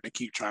repaired to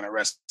keep trying to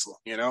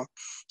wrestle? You know,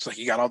 it's like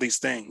you got all these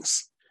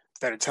things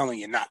that are telling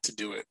you not to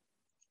do it.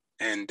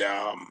 And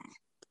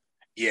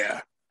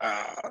that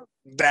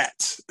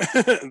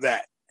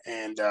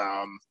and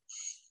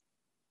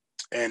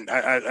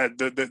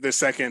the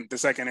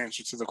second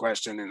answer to the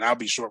question, and I'll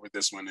be short with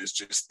this one, is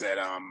just that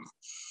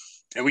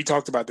and we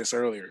talked about this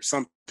earlier.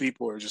 Some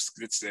people are just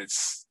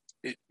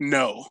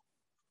no.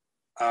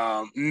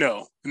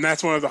 No. And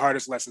that's one of the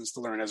hardest lessons to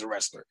learn as a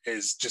wrestler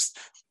is just,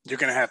 you're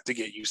going to have to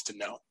get used to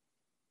no,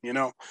 you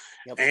know?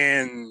 Yep.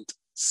 And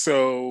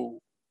so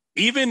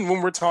even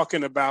when we're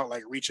talking about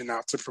like reaching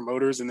out to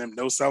promoters and them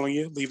no selling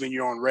you, leaving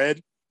you on red,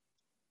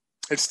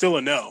 it's still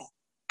a no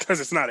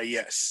because it's not a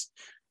yes.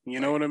 You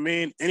know what I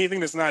mean? Anything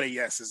that's not a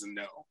yes is a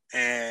no.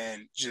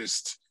 And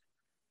just,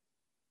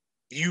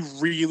 you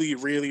really,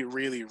 really,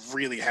 really,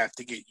 really have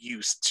to get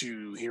used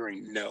to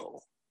hearing no.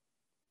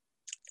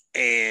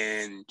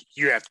 And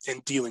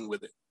dealing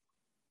with it.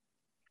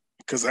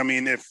 Because I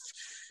mean, if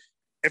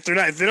they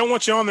don't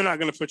want you on, they're not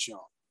going to put you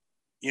on.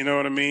 You know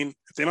what I mean?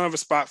 If they don't have a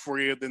spot for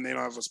you, then they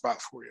don't have a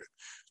spot for you.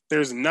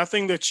 There's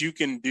nothing that you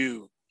can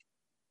do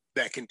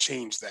that can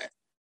change that,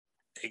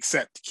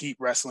 except keep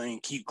wrestling,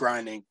 keep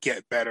grinding,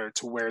 get better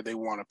to where they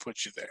want to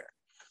put you there.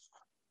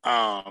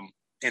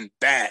 And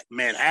that,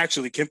 man,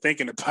 actually,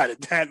 thinking about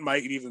it, that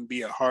might even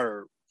be a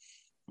harder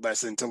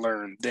lesson to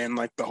learn than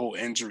like the whole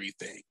injury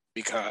thing.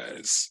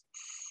 Because,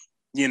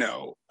 you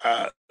know,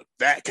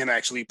 that can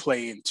actually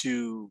play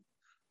into,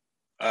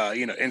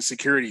 you know,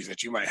 insecurities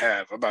that you might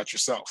have about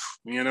yourself.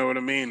 You know what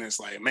I mean? It's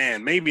like,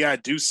 man, maybe I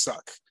do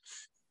suck.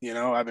 You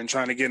know, I've been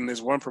trying to get in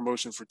this one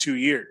promotion for 2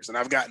 years and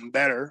I've gotten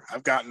better.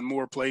 I've gotten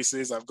more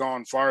places. I've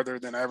gone farther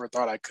than I ever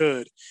thought I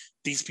could.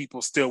 These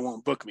people still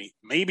won't book me.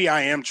 Maybe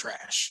I am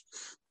trash.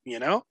 You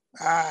know,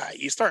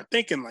 you start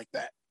thinking like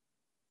that.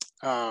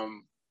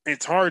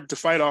 It's hard to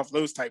fight off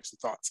those types of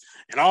thoughts.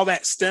 And all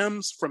that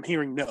stems from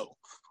hearing no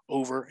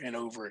over and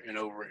over and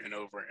over and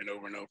over and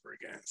over and over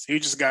again. So you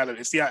just got to,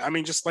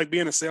 just like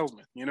being a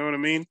salesman, you know what I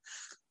mean?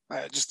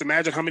 Just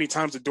imagine how many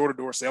times a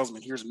door-to-door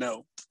salesman hears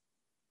no.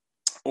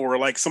 Or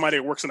like somebody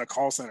that works in a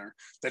call center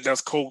that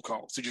does cold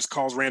calls, who just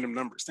calls random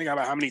numbers. Think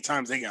about how many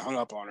times they get hung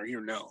up on or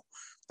hear no.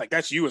 Like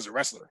that's you as a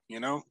wrestler,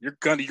 you know?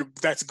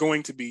 That's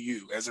going to be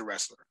you as a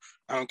wrestler.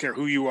 I don't care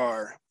who you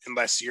are,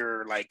 unless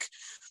you're like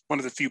one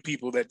of the few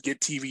people that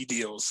get TV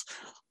deals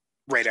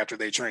right after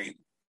they train.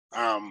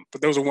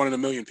 But those are one in a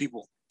million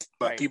people.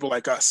 But right. people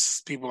like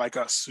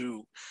us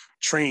who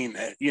train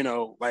at, you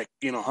know, like,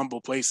 you know,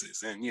 humble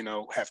places and, you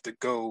know, have to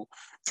go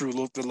through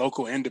the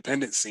local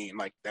independent scene.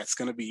 Like that's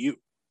going to be you.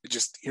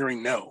 Just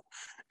hearing no.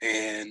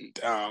 And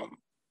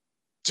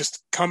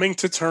just coming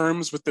to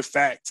terms with the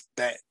fact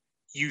that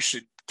you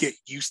should get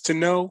used to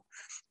no.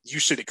 You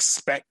should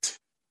expect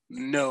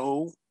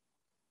no.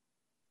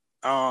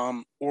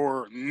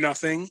 Or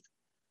nothing,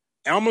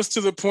 almost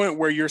to the point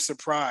where you're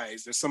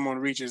surprised if someone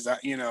reaches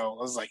out, you know,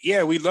 I was like,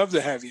 yeah, we'd love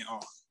to have you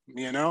on,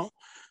 you know,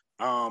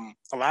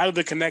 A lot of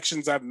the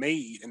connections I've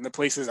made and the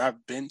places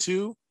I've been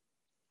to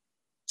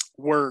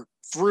were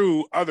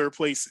through other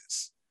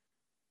places,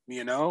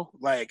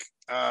 like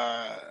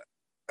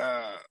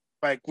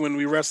when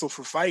we wrestled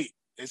for Fight,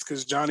 it's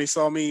because Johnny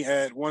saw me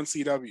at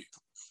 1CW,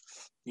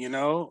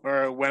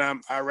 or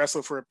when I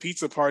wrestled for a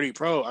Pizza Party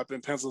Pro up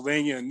in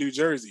Pennsylvania and New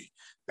Jersey.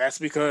 That's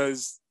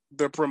because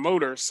the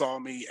promoter saw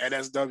me at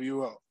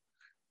SWO,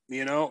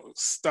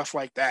 stuff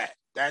like that.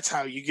 That's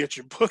how you get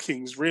your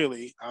bookings,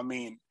 really. I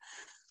mean,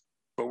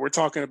 but we're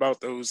talking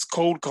about those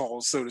cold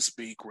calls, so to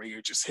speak, where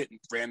you're just hitting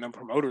random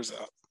promoters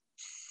up.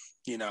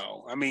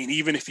 I mean,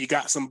 even if you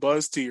got some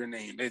buzz to your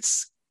name,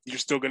 you're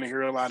still going to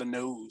hear a lot of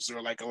no's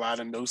or like a lot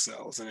of no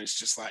sells. And it's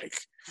just like,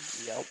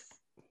 yep,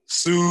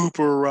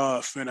 super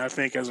rough. And I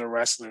think as a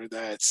wrestler,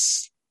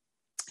 that's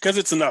because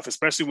it's enough,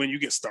 especially when you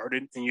get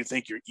started and you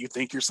think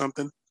you're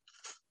something.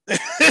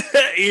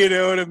 You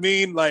know what I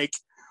mean? Like,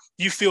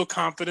 you feel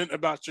confident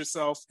about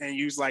yourself and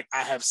you're like,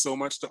 I have so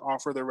much to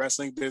offer the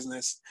wrestling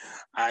business.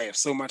 I have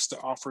so much to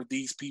offer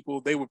these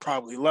people. They would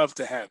probably love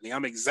to have me.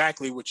 I'm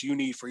exactly what you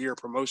need for your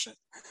promotion.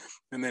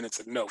 And then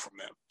it's a no from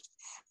them,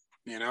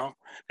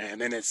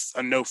 and then it's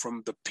a no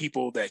from the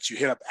people that you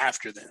hit up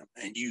after them.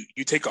 And you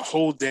take a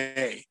whole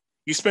day,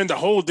 you spend a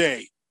whole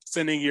day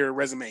sending your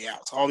resume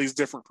out to all these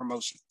different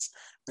promotions.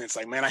 And it's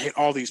like, man, I hit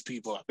all these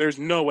people up. There's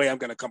no way I'm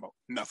going to come up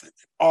with nothing.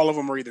 All of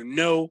them are either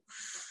no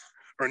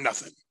or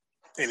nothing.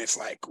 And it's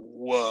like,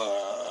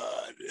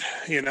 what,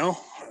 Yeah,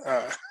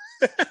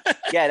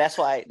 that's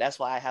why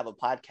I have a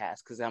podcast,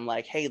 because I'm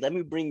like, hey, let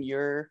me bring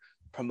your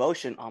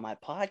promotion on my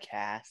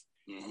podcast,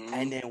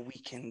 and then we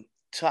can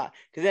talk.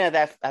 Because then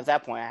at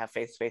that point, I have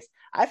face to face.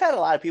 I've had a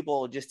lot of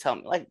people just tell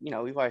me, like,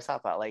 we've always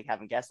talked about like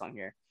having guests on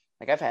here.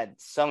 Like, I've had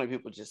so many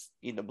people just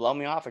either blow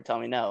me off or tell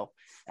me no.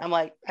 And I'm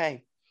like,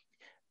 hey,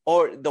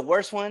 or the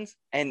worst ones,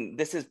 and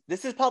this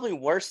is probably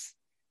worse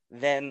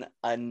than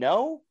a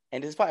no.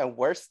 And this is probably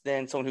worse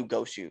than someone who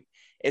ghosts you,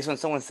 is when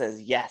someone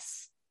says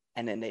yes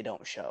and then they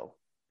don't show.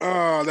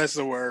 Oh, that's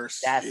the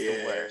worst. That's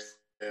the worst.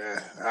 Yeah.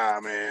 Ah,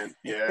 man.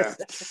 Yeah.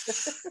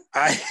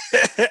 I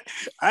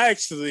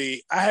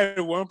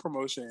had one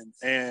promotion,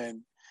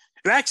 and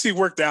it actually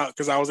worked out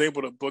because I was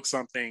able to book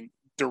something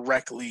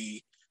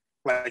directly,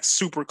 like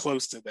super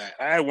close to that.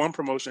 I had one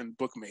promotion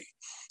book me,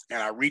 and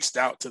I reached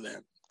out to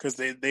them because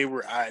they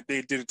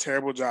did a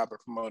terrible job of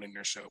promoting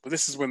their show. But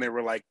this is when they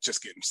were like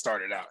just getting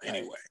started out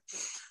anyway. Right.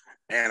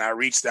 And I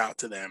reached out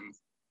to them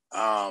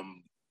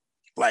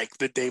like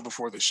the day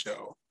before the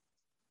show.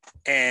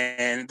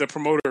 And the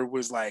promoter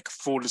was like,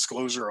 full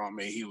disclosure on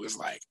me. He was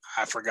like,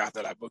 I forgot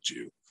that I booked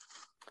you.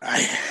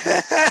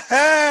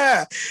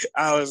 I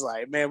was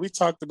like, man, we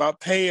talked about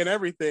pay and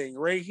everything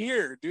right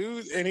here,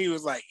 dude. And he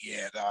was like,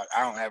 yeah, dog,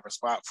 I don't have a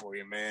spot for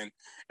you, man.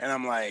 And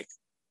I'm like,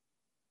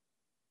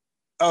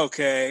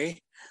 okay.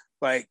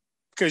 Like,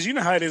 because you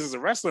know how it is as a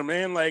wrestler,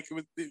 man. Like,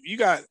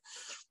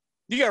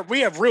 we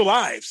have real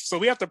lives, so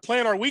we have to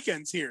plan our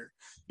weekends here,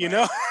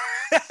 know.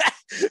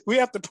 We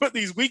have to put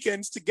these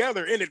weekends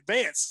together in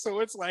advance. So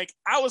it's like,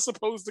 I was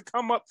supposed to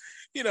come up,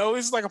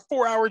 it's like a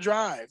 4-hour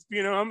drive.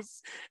 I'm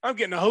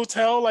getting a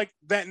hotel like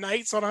that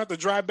night, so I don't have to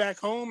drive back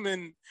home.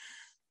 And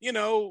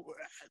now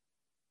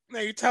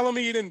you're telling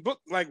me you didn't book,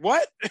 like,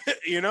 what?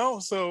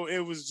 So it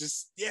was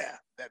just,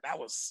 that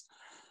was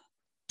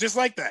just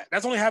like that.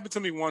 That's only happened to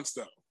me once,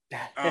 though.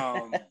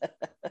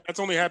 That's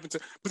only happened to,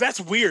 but that's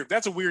weird.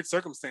 That's a weird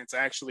circumstance to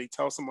actually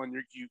tell someone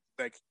you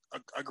like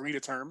agree to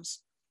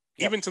terms,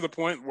 even to the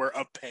point where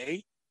of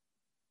pay,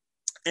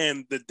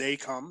 and the day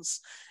comes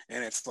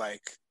and it's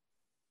like,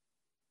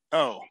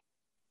 oh,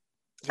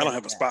 I don't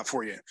have a spot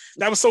for you.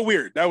 That was so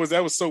weird. That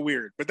was so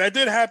weird. But that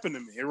did happen to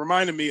me. It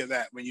reminded me of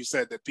that when you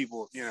said that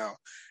people,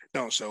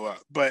 don't show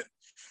up. But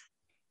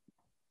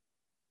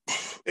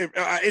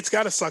it's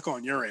got to suck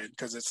on your end,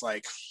 because it's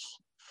like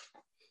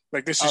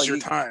this is your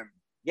time.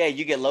 Yeah,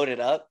 you get loaded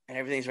up and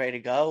everything's ready to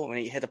go. When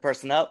you hit the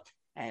person up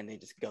and they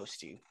just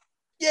ghost you.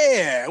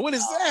 Yeah, what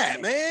is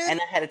that, man? And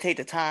I had to take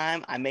the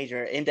time. I made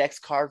your index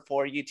card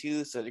for you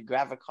too, so the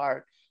graphic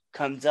card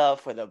comes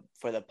up for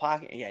the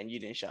pocket. Yeah, and you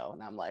didn't show.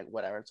 And I'm like,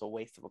 whatever, it's a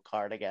waste of a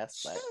card, I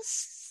guess.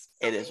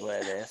 But it is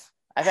what it is.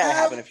 I've had it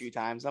happen a few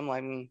times. I'm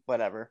like,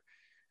 whatever.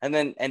 And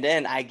then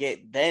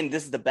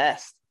this is the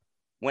best,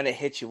 when it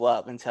hits you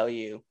up and tell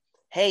you,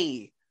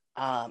 hey,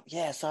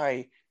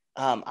 sorry,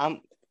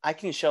 I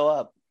can show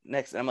up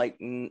next. And I'm like,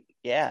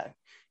 yeah,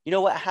 you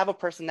know what? I have a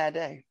person that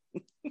day.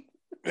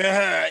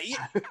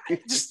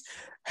 Just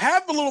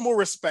have a little more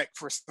respect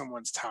for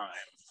someone's time.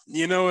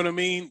 You know what I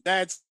mean?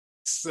 That's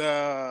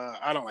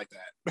I don't like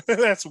that.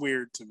 That's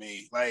weird to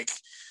me. Like,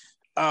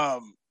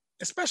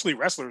 especially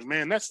wrestlers,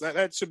 man.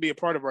 That should be a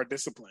part of our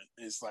discipline.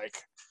 Is like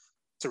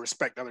to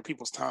respect other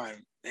people's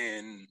time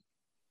and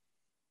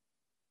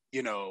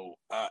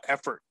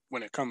effort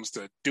when it comes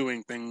to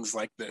doing things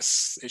like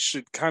this. It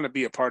should kind of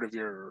be a part of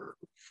your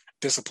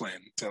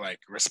discipline to like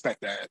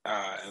respect that.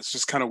 It's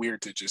just kind of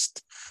weird to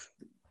just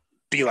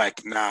be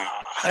like, nah,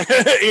 like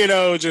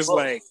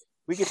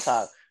we could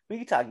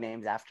talk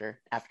names after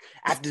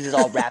this is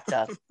all wrapped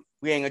up.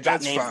 We ain't gonna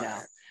drop names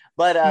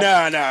But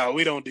no,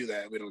 we don't do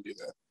that.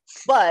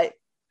 But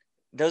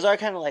those are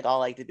kind of like all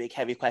like the big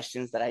heavy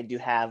questions that I do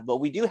have. But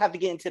we do have to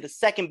get into the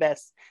second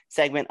best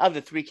segment of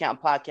the 3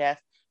 Count podcast.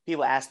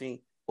 People ask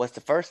me, what's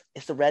the first?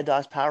 It's the Red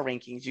Dogs Power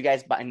Rankings. You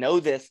guys know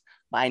this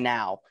by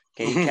now.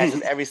 Okay, you catch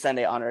us every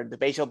Sunday on our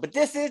debate show. But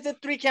this is the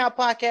 3 Count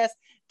podcast,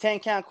 10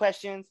 count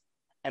questions.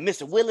 And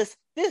Mr. Willis,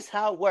 this is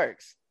how it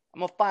works. I'm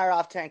going to fire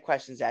off 10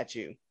 questions at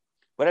you.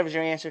 Whatever's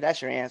your answer,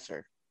 that's your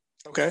answer.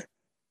 Okay.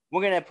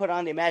 We're going to put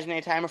on the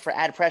imaginary timer for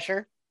added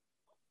pressure.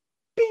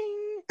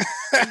 Bing!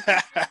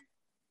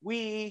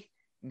 We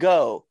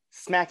go.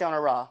 SmackDown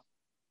or Raw?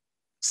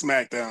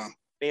 SmackDown.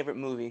 Favorite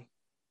movie?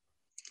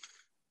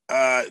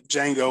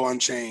 Django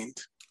Unchained.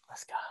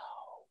 Let's go.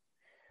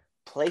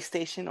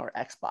 PlayStation or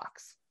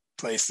Xbox?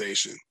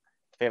 PlayStation.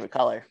 Favorite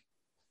color?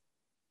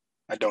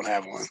 I don't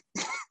have one.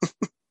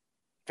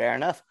 Fair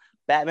enough.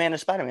 Batman or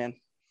Spider-Man?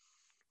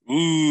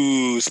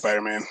 Ooh,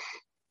 Spider-Man.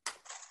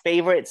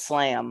 Favorite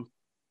slam?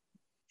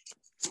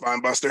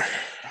 Spinebuster.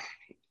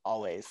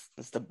 Always.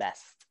 It's the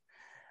best.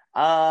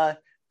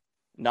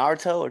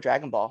 Naruto or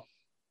Dragon Ball?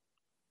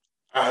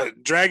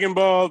 Dragon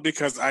Ball,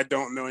 because I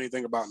don't know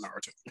anything about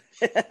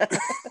Naruto.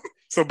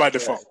 So by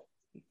default.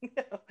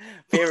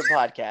 Favorite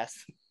podcast?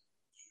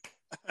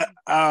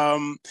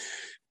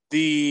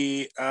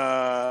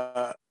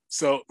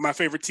 So my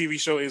favorite TV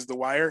show is The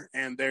Wire,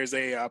 and there's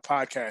a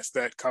podcast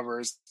that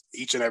covers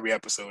each and every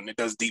episode, and it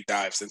does deep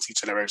dives into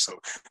each and every episode.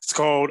 It's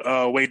called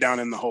Way Down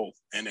in the Hole,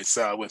 and it's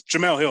with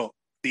Jamel Hill,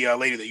 the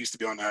lady that used to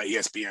be on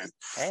ESPN.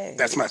 Hey.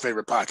 That's my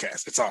favorite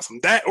podcast. It's awesome.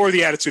 That or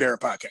the Attitude Era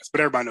podcast,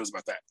 but everybody knows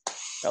about that.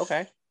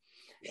 Okay.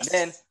 Yes.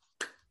 Then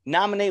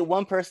nominate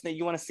one person that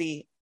you want to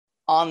see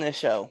on this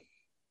show.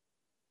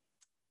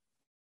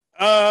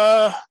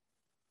 Oh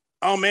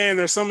man,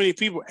 there's so many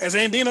people. Has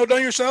Andino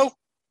done your show?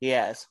 He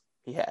has.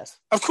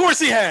 Of course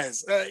he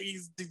has.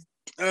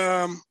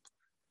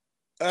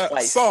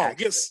 Twice, Saul.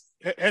 actually.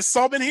 Has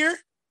Saul been here?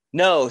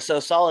 No, so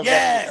Saul is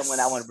Yes. someone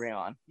I want to bring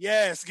on.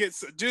 Yes,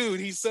 dude,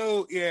 he's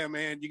so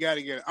man, you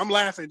gotta get it. I'm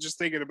laughing just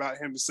thinking about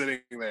him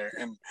sitting there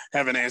and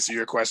having to answer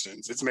your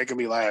questions. It's making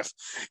me laugh.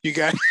 You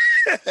got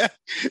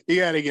you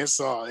gotta get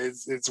Saul.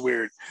 It's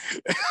weird.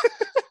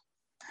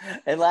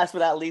 And last but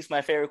not least,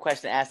 my favorite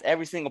question to ask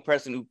every single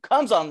person who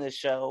comes on this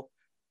show: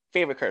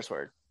 favorite curse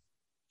word?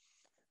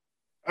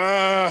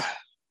 I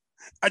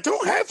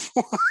don't have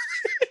one.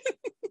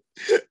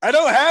 I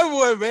don't have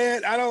one,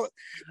 man. I don't.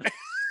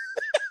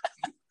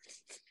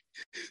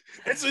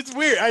 It's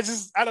weird. I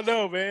don't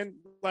know, man.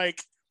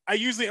 Like I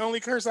usually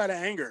only curse out of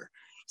anger,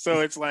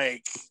 so it's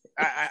like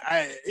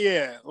I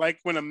like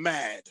when I'm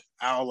mad,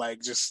 I'll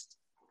like just.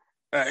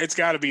 It's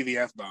got to be the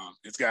F-bomb.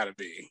 It's got to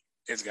be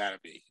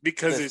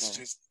because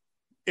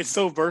it's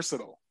so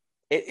versatile.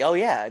 Oh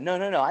yeah,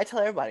 no. I tell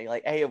everybody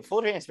like, hey,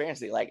 full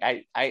transparency. Like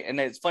I and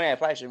it's funny. I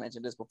probably should have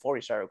mentioned this before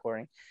we start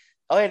recording.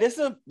 Oh yeah, this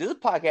is a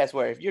podcast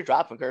where if you're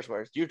dropping curse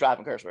words, you're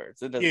dropping curse words.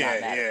 It does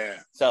not matter. Yeah.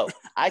 So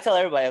I tell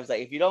everybody, I was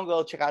like, if you don't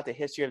go check out the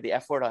history of the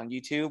F word on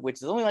YouTube, which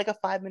is only like a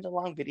 5-minute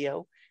long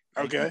video.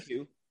 Okay.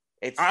 YouTube,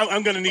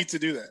 I'm gonna need to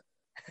do that.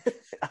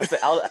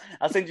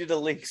 I'll send you the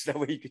links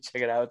so you can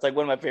check it out. It's like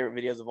one of my favorite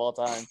videos of all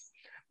time.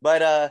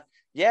 But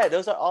yeah,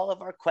 those are all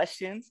of our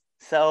questions.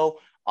 So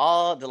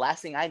the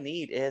last thing I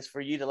need is for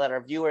you to let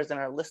our viewers and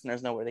our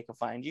listeners know where they can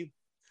find you.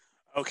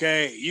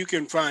 Okay, you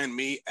can find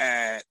me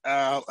at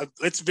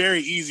it's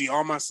very easy.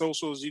 All my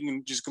socials, you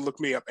can just look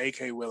me up,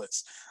 AK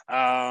Willis.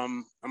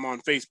 I'm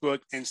on Facebook,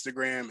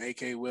 Instagram,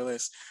 AK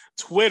Willis.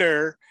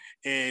 Twitter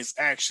is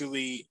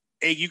actually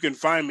you can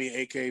find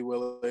me AK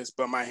Willis,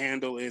 but my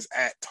handle is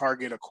at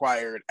Target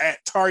Acquired, at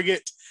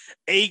Target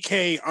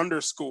AK_acquired.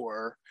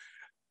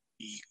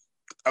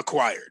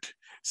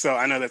 So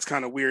I know that's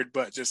kind of weird,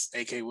 but just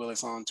AK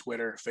Willis on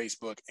Twitter,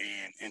 Facebook,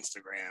 and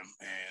Instagram,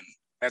 and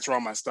that's where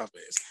all my stuff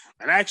is.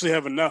 And I actually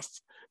have enough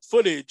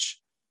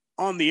footage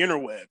on the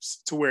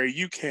interwebs to where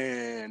you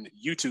can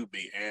YouTube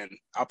me, and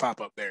I'll pop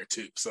up there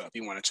too. So if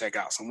you want to check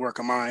out some work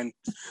of mine,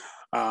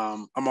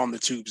 I'm on the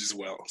tubes as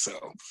well. So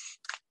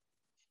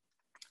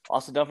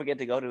also, don't forget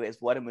to go to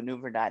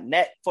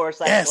iswhatamaneuver.net /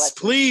 yes,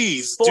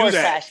 please do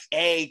that. /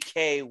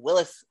 AK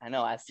Willis. I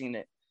know I've seen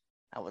it.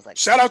 I was like,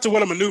 shout out to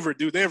What a Maneuver,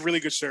 dude. They have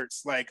really good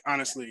shirts. Like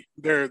honestly,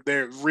 they're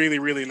really,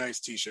 really nice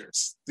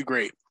t-shirts. They're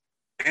great.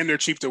 And they're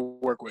cheap to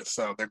work with,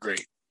 so they're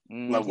great.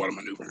 Mm-hmm. Love What a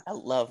Maneuver. I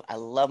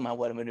love my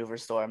What a Maneuver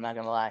store. I'm not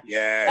gonna lie.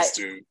 Yes,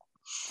 dude.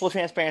 Full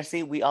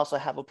transparency, we also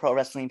have a pro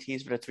wrestling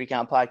tees for the 3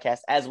 Count podcast,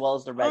 as well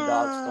as the Red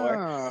Dog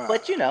store.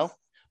 But you know,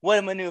 What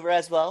a Maneuver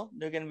as well.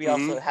 They're gonna be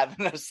also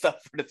having our stuff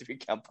for the 3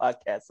 Count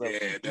podcast. So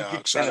yeah,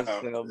 dog. Shout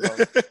out.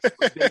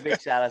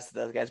 Big shout outs to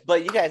those guys.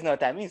 But you guys know what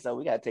that means, so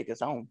we gotta take us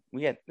home.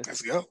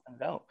 Let's go.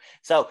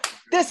 So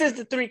this is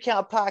the 3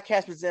 Count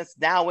podcast presents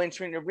Now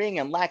Entering the Ring,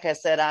 and like I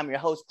said, I'm your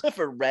host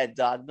Clifford Red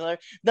Dog Miller,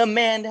 the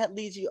man that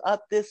leads you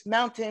up this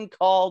mountain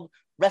called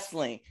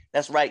wrestling.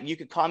 That's right. You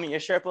could call me your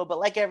Sherpa, but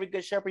like every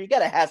good Sherpa, you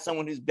gotta have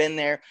someone who's been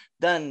there,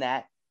 done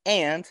that,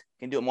 and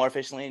can do it more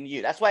efficiently than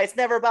you. That's why it's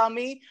never about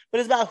me, but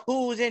it's about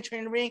who's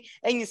entering the ring.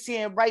 And you see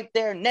him right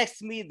there next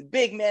to me, the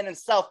big man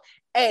himself,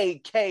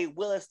 A.K.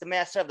 Willis, the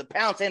master of the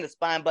pounce and the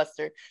spine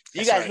buster. So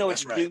you That's guys right, know what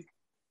that's to right. do.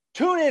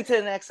 Tune into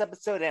the next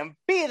episode and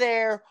be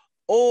there,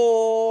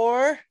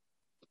 or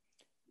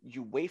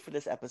you wait for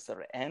this episode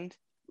to end,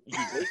 you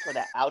wait for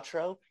that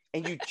outro,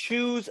 and you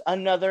choose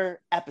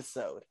another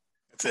episode.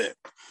 That's it.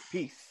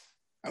 Peace.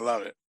 I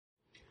love it.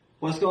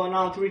 What's going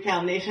on, 3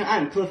 Count Nation?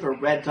 I'm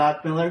Clifford Red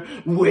Dog Miller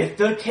with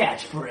the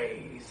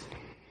catchphrase.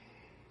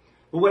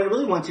 But what I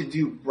really want you to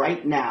do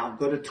right now,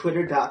 go to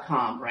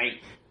twitter.com,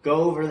 right?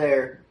 Go over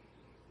there,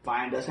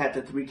 find us at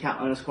the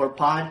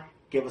 3count_pod,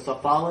 give us a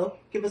follow,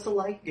 give us a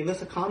like, give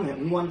us a comment.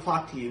 We want to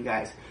talk to you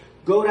guys.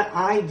 Go to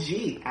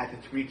IG at the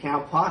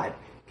 3count_pod.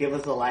 Give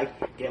us a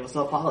like, give us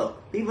a follow,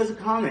 leave us a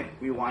comment.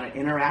 We want to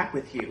interact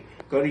with you.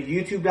 Go to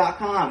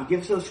youtube.com,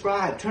 give a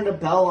subscribe, turn the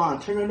bell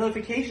on, turn the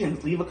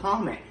notifications, leave a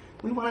comment.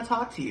 We want to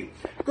talk to you.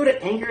 Go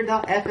to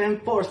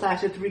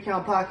anchor.fm/the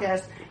 3Count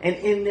Podcast, and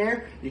in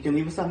there, you can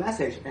leave us a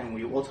message, and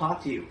we will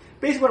talk to you.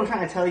 Basically, what I'm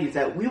trying to tell you is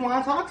that we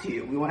want to talk to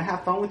you. We want to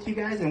have fun with you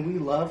guys, and we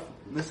love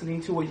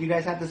listening to what you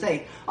guys have to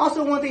say.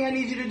 Also, one thing I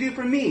need you to do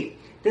for me,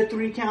 the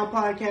 3Count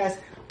Podcast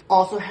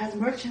also has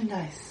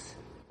merchandise.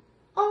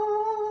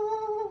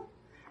 Oh!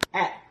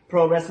 At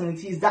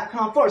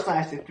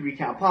ProWrestlingTees.com/the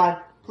 3Count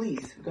Pod.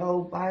 Please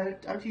go buy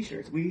our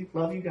t-shirts. We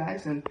love you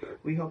guys, and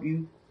we hope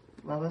you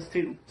love us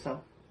too. So,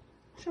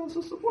 show us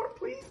some support,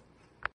 please.